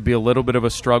 It would be a little bit of a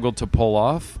struggle to pull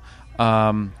off,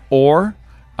 or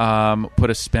put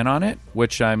a spin on it,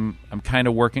 which I'm kind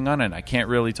of working on, and I can't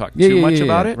really talk too much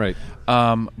about it. Right.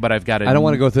 But I've got. I don't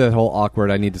want to go through that whole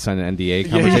awkward. I need to sign an NDA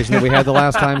conversation that we had the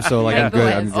last time. So like, I'm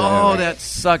good. That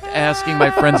sucked. Asking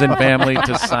my friends and family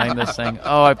to sign this thing.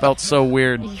 Oh, I felt so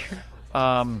weird.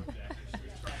 So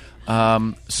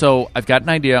I've got an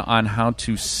idea on how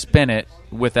to spin it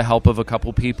with the help of a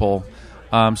couple people,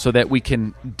 so that we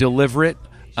can deliver it,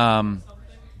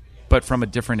 but from a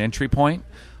different entry point.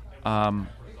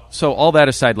 So all that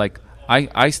aside, like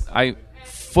I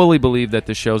fully believe that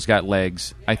the show's got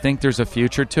legs. I think there's a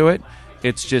future to it.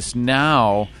 It's just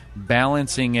now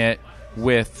balancing it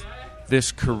with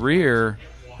this career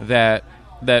that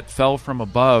fell from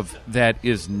above. That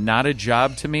is not a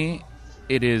job to me.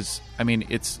 It is. I mean,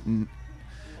 it's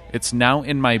now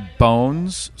in my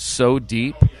bones so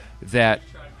deep that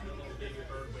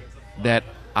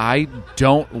I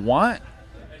don't want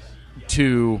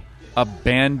to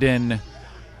abandon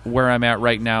where I'm at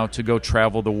right now to go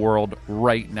travel the world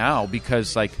right now,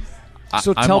 because like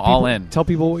I'm all in. Tell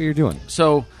people what you're doing.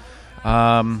 So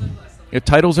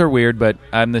titles are weird, but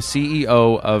I'm the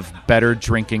CEO of Better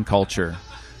Drinking Culture.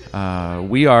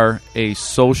 We are a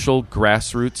social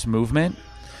grassroots movement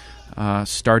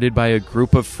started by a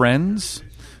group of friends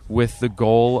with the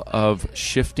goal of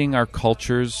shifting our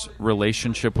culture's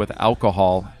relationship with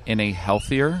alcohol in a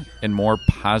healthier and more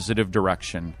positive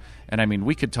direction. And I mean,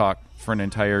 we could talk for an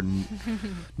entire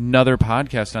another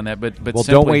podcast on that, but well,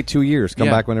 simply, don't wait 2 years. Come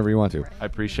back whenever you want to. I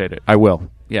appreciate it. I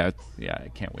will. Yeah. I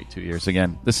can't wait 2 years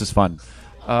again. This is fun.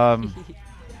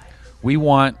 We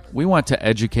want to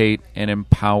educate and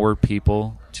empower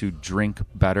people to drink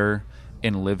better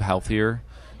and live healthier,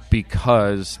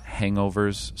 because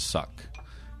hangovers suck,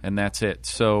 and that's it.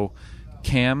 So,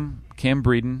 Cam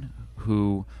Breeden,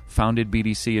 who founded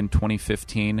BDC in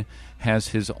 2015, has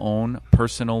his own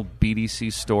personal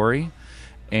BDC story,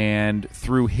 and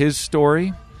through his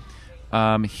story,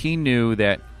 he knew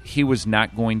that he was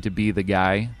not going to be the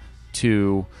guy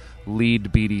to lead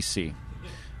BDC,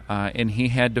 and he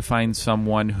had to find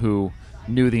someone who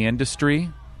knew the industry,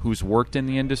 who's worked in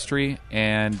the industry,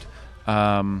 and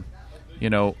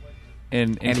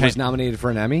and he was nominated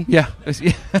for an Emmy? Yeah.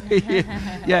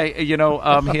 Yeah,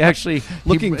 he actually...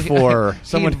 Looking for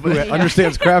someone who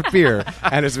understands craft beer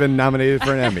and has been nominated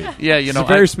for an Emmy. Yeah, it's a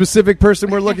very specific person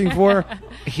we're looking for.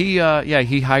 He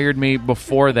hired me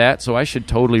before that, so I should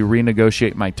totally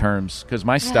renegotiate my terms, because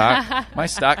my stock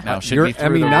now should You're be through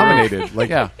Emmy the nominated. Like,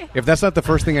 yeah. If that's not the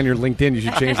first thing on your LinkedIn, you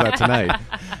should change that tonight.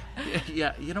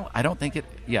 Yeah, I don't think it.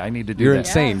 Yeah, I need to do You're that.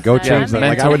 insane. Yes, Go change that.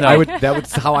 Like I would. That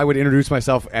was how I would introduce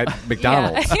myself at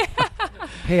McDonald's. Yeah.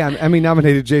 Hey, I'm Emmy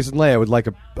nominated Jason Ley. I would like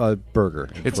a burger.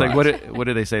 It's like what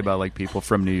do they say about like people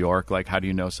from New York? Like, how do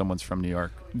you know someone's from New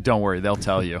York? Don't worry, they'll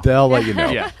tell you. They'll let you know.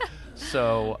 Yeah.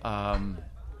 So,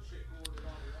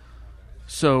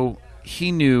 so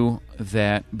he knew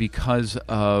that because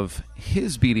of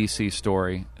his BDC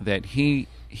story, that he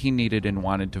needed and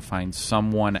wanted to find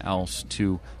someone else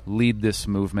to lead this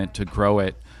movement, to grow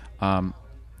it.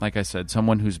 Like I said,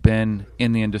 someone who's been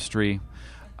in the industry,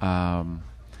 and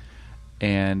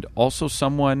also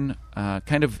someone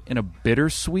kind of in a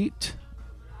bittersweet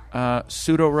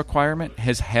pseudo requirement,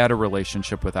 has had a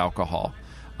relationship with alcohol.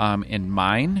 And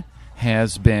mine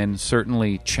has been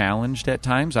certainly challenged at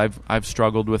times. I've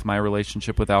struggled with my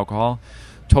relationship with alcohol.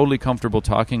 Totally comfortable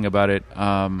talking about it.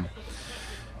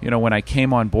 When I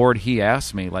came on board, he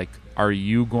asked me, like, are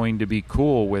you going to be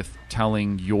cool with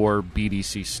telling your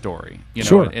BDC story?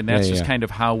 Sure. And that's just kind of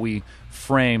how we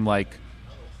frame, like,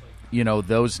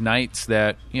 those nights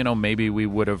that, maybe we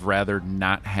would have rather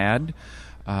not had.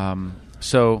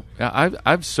 So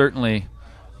I've certainly,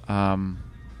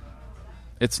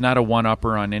 it's not a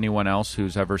one-upper on anyone else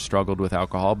who's ever struggled with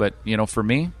alcohol. But, for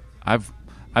me, I've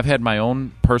had my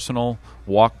own personal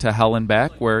walk to hell and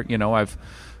back where, I've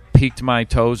peeked my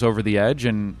toes over the edge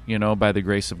and, by the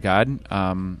grace of God,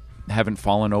 haven't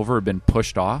fallen over or been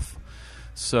pushed off.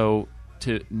 So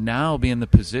to now be in the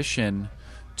position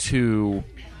to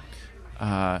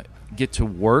get to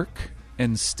work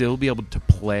and still be able to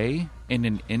play in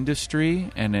an industry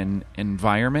and an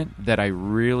environment that I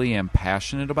really am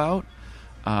passionate about,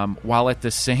 while at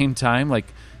the same time, like,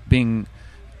 being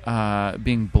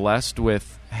blessed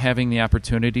with having the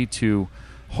opportunity to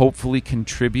hopefully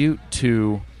contribute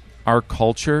to our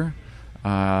culture,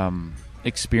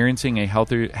 experiencing a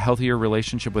healthier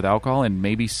relationship with alcohol and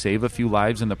maybe save a few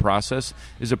lives in the process,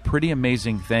 is a pretty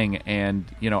amazing thing. And,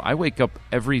 I wake up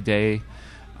every day,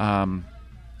 and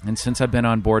since I've been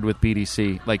on board with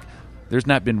BDC, like, there's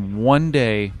not been one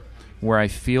day where I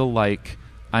feel like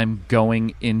I'm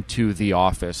going into the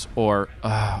office or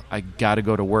I got to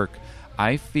go to work.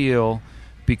 I feel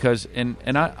because,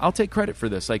 and I'll take credit for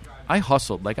this, like, I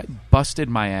hustled, like, I busted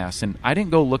my ass, and I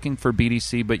didn't go looking for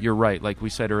BDC, but you're right, like we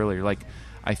said earlier, like,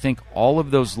 I think all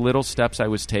of those little steps I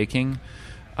was taking,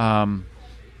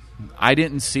 I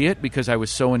didn't see it because I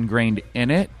was so ingrained in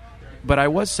it, but I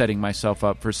was setting myself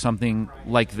up for something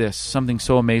like this, something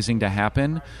so amazing to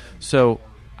happen. So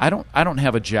I don't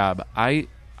have a job. I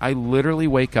literally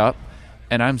wake up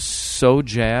and I'm so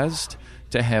jazzed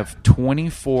to have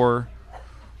 24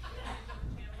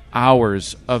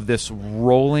 hours of this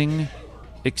rolling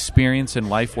experience in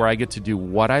life where I get to do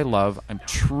what I love. I'm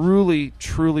truly,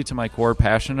 truly to my core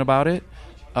passionate about it.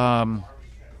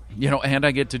 And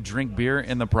I get to drink beer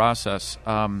in the process.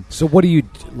 So what do you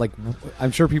like?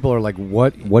 I'm sure people are like,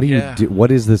 "What do you do? What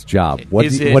is this job? What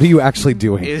are you actually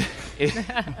doing?"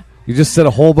 You just said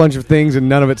a whole bunch of things, and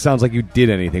none of it sounds like you did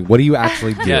anything. What do you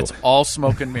actually do? Yeah, it's all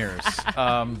smoke and mirrors.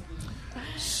 Long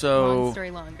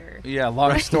story longer. Yeah,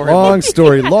 long story. Long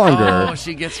story longer. Oh,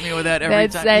 she gets me with that every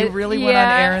time. That, you really went on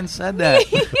air and said that.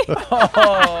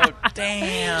 Oh,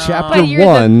 damn. Chapter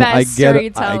 1, I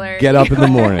get up in the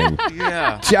morning.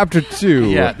 Yeah. Chapter 2,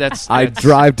 yeah, that's I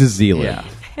drive to Zealand. Yeah.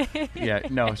 Yeah,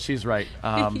 no, she's right.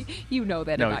 You know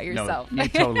that about yourself. No,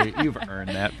 you've earned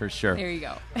that for sure. There you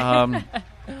go.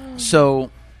 So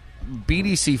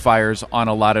BDC fires on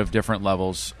a lot of different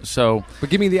levels. So, but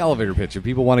give me the elevator pitch. If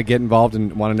people want to get involved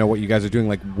and want to know what you guys are doing,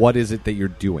 like, what is it that you're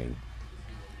doing?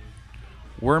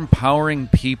 We're empowering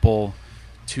people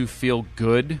to feel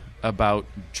good about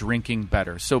drinking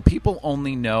better. So people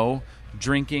only know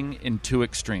drinking in two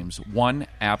extremes. One,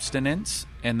 abstinence,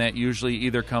 and that usually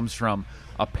either comes from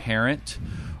a parent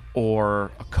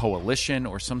or a coalition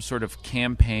or some sort of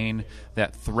campaign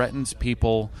that threatens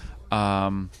people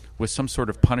with some sort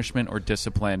of punishment or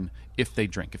discipline if they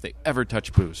drink, if they ever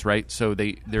touch booze, right? So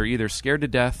they're either scared to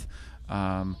death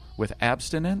with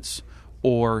abstinence,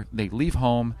 or they leave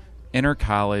home, enter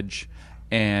college,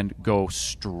 and go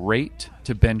straight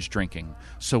to binge drinking.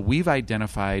 So we've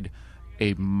identified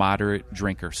a moderate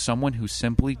drinker, someone who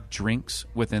simply drinks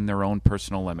within their own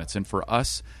personal limits. And for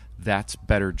us, that's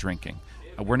better drinking.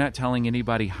 We're not telling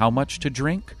anybody how much to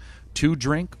drink,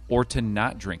 or to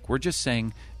not drink. We're just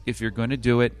saying, if you're going to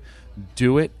do it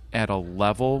at a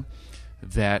level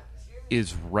that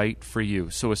is right for you.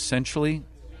 So essentially,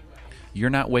 you're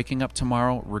not waking up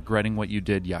tomorrow regretting what you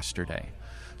did yesterday.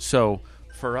 So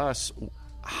for us,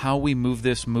 how we move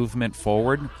this movement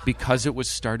forward, because it was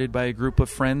started by a group of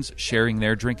friends sharing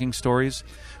their drinking stories,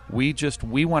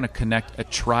 we want to connect a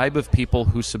tribe of people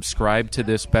who subscribe to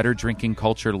this better drinking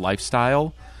culture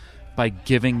lifestyle by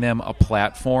giving them a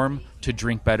platform to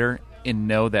drink better and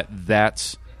know that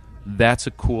that's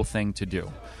a cool thing to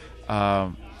do.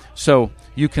 So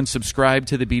you can subscribe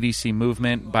to the BDC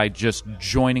movement by just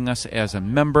joining us as a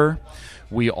member.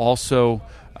 We also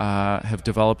have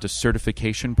developed a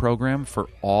certification program for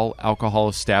all alcohol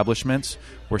establishments.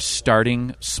 We're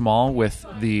starting small with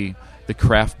the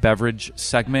craft beverage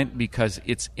segment because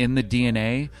it's in the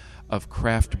DNA of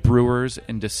craft brewers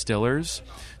and distillers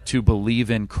to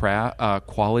believe in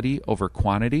quality over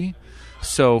quantity.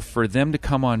 So for them to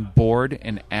come on board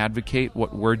and advocate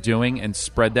what we're doing and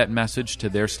spread that message to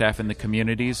their staff in the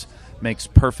communities makes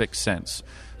perfect sense.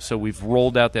 So we've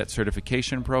rolled out that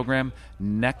certification program.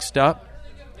 Next up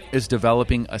is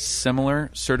developing a similar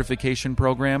certification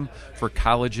program for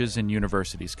colleges and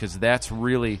universities, because that's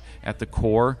really at the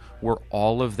core where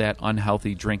all of that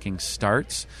unhealthy drinking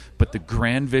starts. But the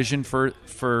grand vision for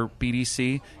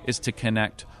BDC is to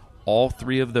connect all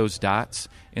three of those dots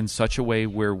in such a way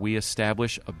where we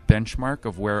establish a benchmark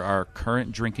of where our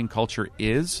current drinking culture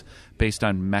is based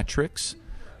on metrics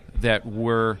that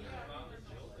we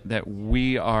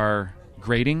are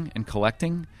grading and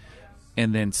collecting,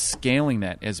 and then scaling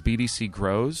that as BDC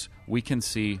grows. We can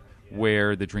see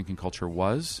where the drinking culture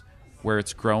was, where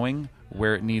it's growing,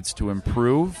 where it needs to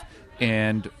improve,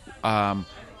 and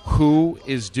who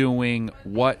is doing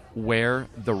what, where,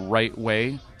 the right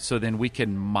way, so then we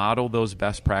can model those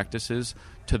best practices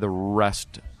to the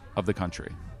rest of the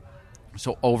country.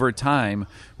 So over time,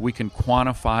 we can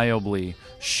quantifiably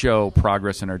show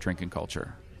progress in our drinking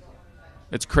culture.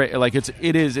 It's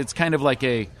it's kind of like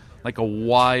a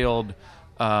wild,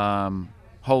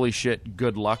 holy shit,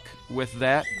 good luck with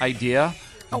that idea.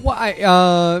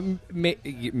 Well,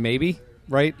 maybe,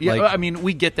 right? Yeah, I mean,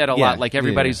 we get that a lot. Like,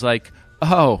 everybody's like,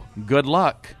 oh, good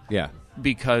luck. Yeah.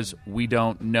 Because we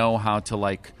don't know how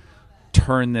to,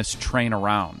 turn this train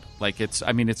around.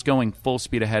 It's going full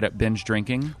speed ahead at binge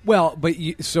drinking. Well, but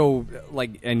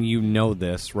and you know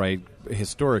this, right?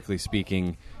 Historically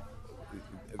speaking,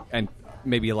 and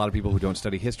maybe a lot of people who don't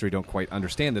study history don't quite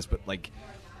understand this, but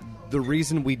the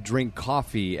reason we drink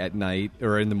coffee at night,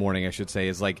 or in the morning, I should say,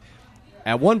 is like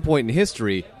at one point in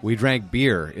history, we drank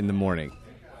beer in the morning.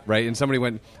 Right, and somebody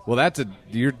went, well,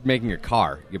 you're making a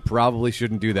car. You probably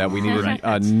shouldn't do that. We need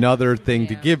another thing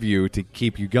to give you to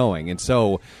keep you going. And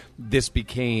so this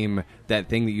became that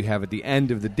thing that you have at the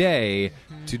end of the day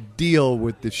to deal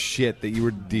with the shit that you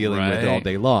were dealing with all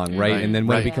day long, right? And then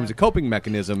when it becomes a coping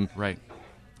mechanism,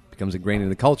 becomes ingrained in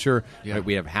the culture. Right?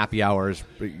 We have happy hours.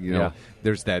 You know,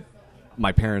 there's that.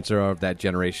 My parents are of that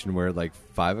generation where like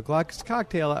 5 o'clock is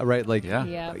cocktail, right? Like,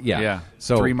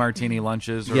 So 3 martini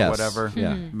lunches or whatever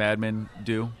Mad Men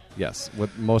do. Yes,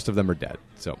 most of them are dead.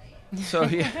 So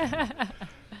yeah.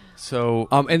 So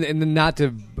and not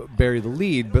to bury the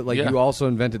lead, but like you also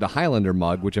invented a Highlander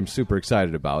mug, which I'm super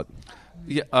excited about.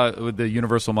 Yeah, with the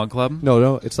Universal Mug Club.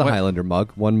 No, it's the Highlander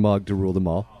mug. One mug to rule them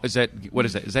all. Is that what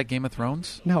is that? Is that Game of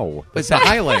Thrones? No, it's the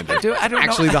Highlander. Dude, I don't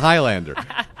actually know. The Highlander.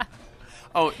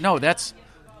 Oh, no, that's,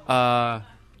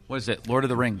 what is it, Lord of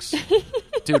the Rings.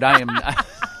 Dude, I am...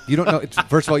 You don't know.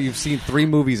 First of all, you've seen 3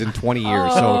 movies in 20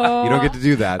 years, so you don't get to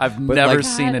do that. I've never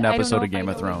seen an episode of Game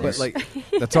of Thrones. But like,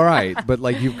 that's all right. But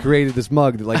like, you've created this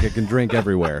mug that like I can drink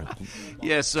everywhere.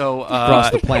 Yeah, so...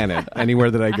 across the planet,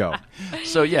 anywhere that I go.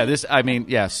 So, yeah, this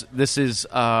is...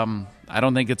 I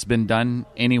don't think it's been done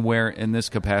anywhere in this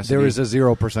capacity. There is a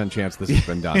 0% chance this has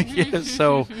been done. Yeah,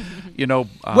 so, you know...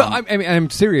 well, I mean, I'm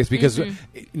serious because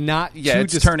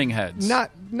it's turning heads.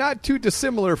 Not too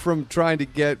dissimilar from trying to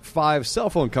get 5 cell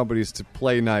phone companies to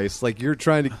play nice. Like, you're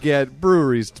trying to get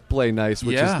breweries to play nice,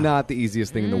 which is not the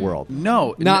easiest thing in the world.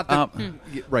 No. Not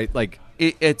right, like...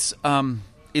 It's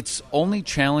only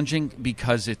challenging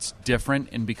because it's different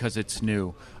and because it's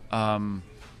new.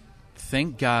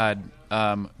 Thank God...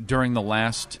 during the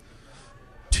last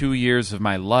 2 years of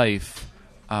my life,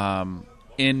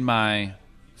 in my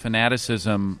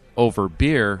fanaticism over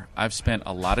beer, I've spent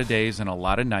a lot of days and a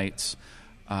lot of nights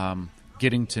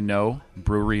getting to know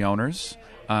brewery owners,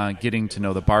 getting to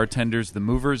know the bartenders, the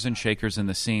movers and shakers in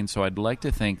the scene. So I'd like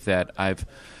to think that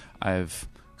I've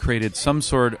created some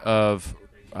sort of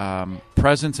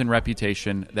presence and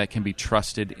reputation that can be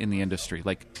trusted in the industry.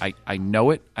 Like I know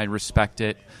it, I respect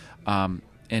it.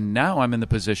 And now I'm in the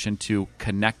position to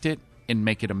connect it and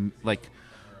make it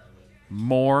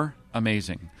more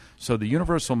amazing. So the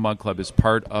Universal Mug Club is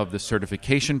part of the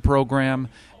certification program,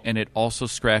 and it also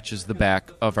scratches the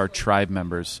back of our tribe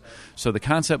members. So the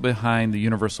concept behind the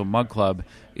Universal Mug Club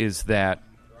is that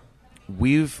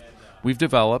we've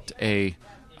developed a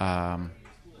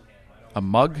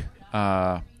mug,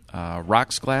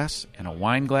 rocks glass, and a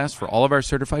wine glass for all of our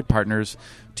certified partners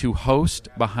to host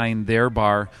behind their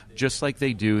bar, just like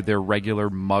they do their regular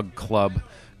Mug Club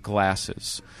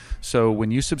glasses. So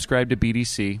when you subscribe to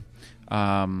BDC,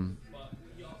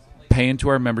 pay into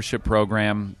our membership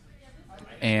program,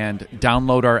 and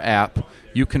download our app,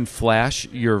 you can flash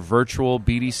your virtual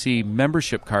BDC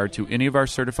membership card to any of our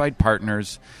certified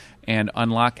partners and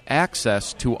unlock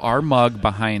access to our mug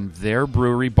behind their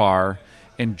brewery bar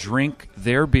and drink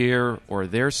their beer or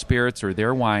their spirits or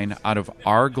their wine out of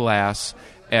our glass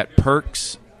at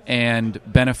perks and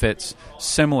benefits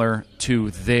similar to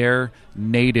their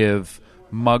native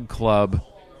Mug Club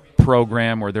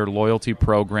program or their loyalty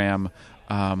program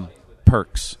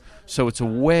perks. So it's a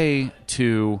way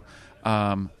to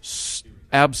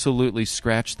absolutely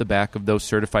scratch the back of those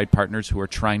certified partners who are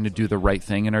trying to do the right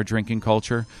thing in our drinking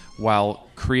culture while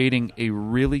creating a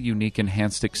really unique,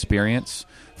 enhanced experience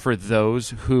for those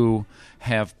who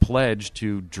have pledged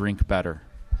to drink better.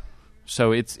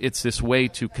 So it's this way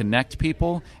to connect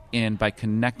people, and by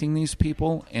connecting these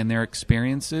people and their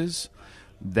experiences,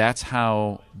 that's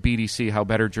how BDC, how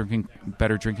better drinking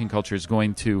culture is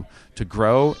going to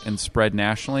grow and spread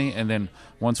nationally. And then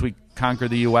once we conquer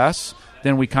the U.S.,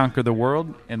 then we conquer the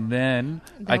world, and then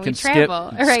I can skip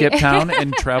town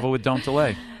and travel with Don't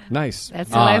Delay. Nice. That's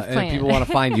the life plan. And if people want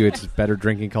to find you, it's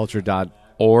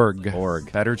betterdrinkingculture.org.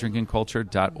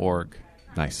 Betterdrinkingculture.org.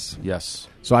 Nice. Yes.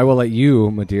 So I will let you,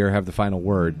 Madeir, have the final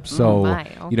word. So,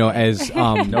 okay. You know, as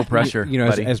no pressure, you know,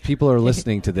 buddy. as people are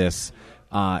listening to this,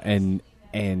 and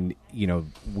you know,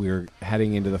 we're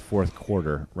heading into the fourth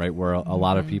quarter, right? Where a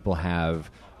lot of people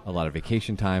have a lot of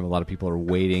vacation time. A lot of people are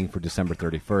waiting for December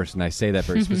 31st, and I say that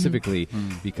very specifically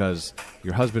because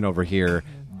your husband over here,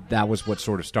 that was what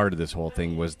sort of started this whole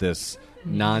thing. Was this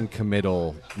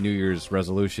non-committal New Year's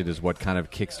resolution is what kind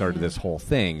of kickstarted this whole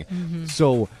thing.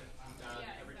 So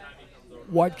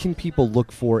what can people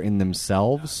look for in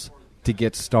themselves to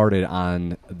get started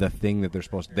on the thing that they're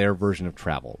supposed to, their version of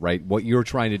travel, right? What you're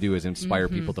trying to do is inspire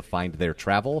people to find their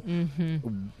travel.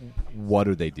 What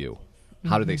do they do?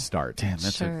 How do they start? Damn,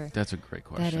 that's a great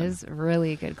question. That is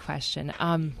really a good question.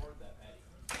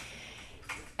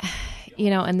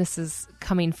 and this is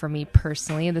coming from me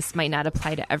personally, this might not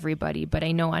apply to everybody, but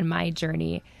I know on my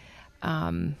journey,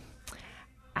 I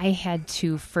had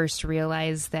to first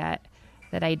realize that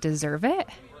I deserve it.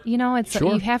 It's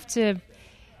Sure.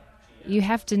 you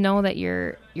have to know that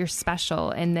you're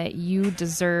special and that you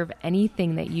deserve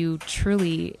anything that you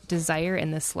truly desire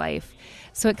in this life.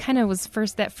 So it kind of was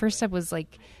that first step was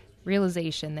like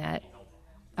realization that,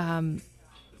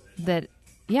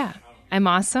 yeah, I'm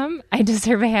awesome. I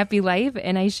deserve a happy life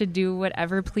and I should do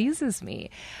whatever pleases me.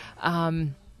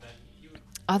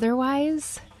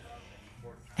 Otherwise,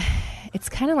 it's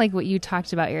kind of like what you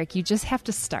talked about, Eric. You just have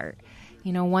to start.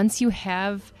 Once you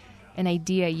have an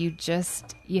idea, you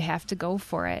have to go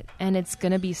for it, and it's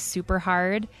going to be super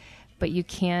hard, but you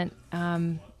can't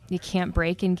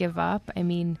break and give up. I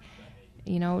mean,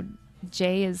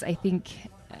 Jay is,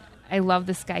 I love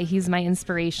this guy. He's my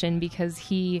inspiration because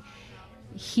he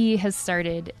has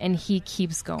started and he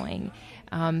keeps going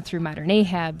through Modern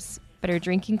Ahabs, Better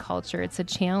Drinking Culture. It's a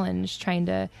challenge trying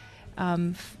to,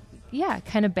 kind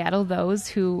of battle those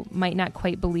who might not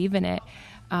quite believe in it.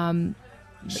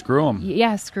 Screw them.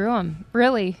 Yeah, screw them.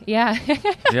 Really, yeah.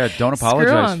 Yeah, don't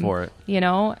apologize for it.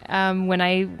 When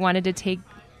I wanted to take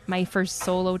my first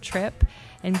solo trip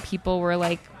and people were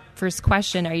like, first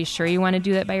question, are you sure you want to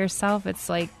do that by yourself? It's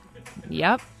like,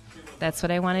 yep, that's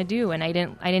what I want to do. And I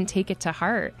didn't take it to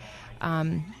heart.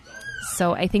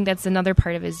 So I think that's another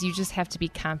part of it is you just have to be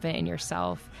confident in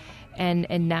yourself and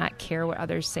not care what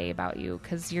others say about you,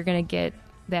 because you're going to get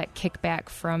that kickback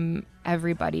from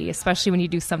everybody, especially when you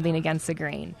do something against the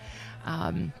grain.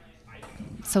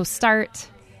 So start,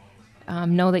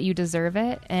 know that you deserve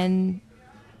it, and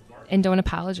don't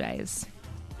apologize.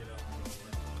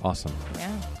 Awesome.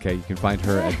 Yeah. Okay, you can find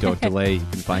her at Don't Delay. You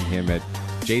can find him at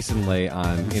Jason Ley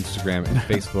on Instagram and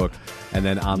Facebook, and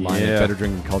then online at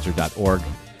betterdrinkingculture.org.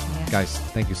 Yeah. Guys,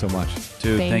 thank you so much.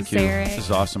 Dude, Thanks, thank you. Eric. This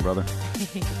is awesome, brother.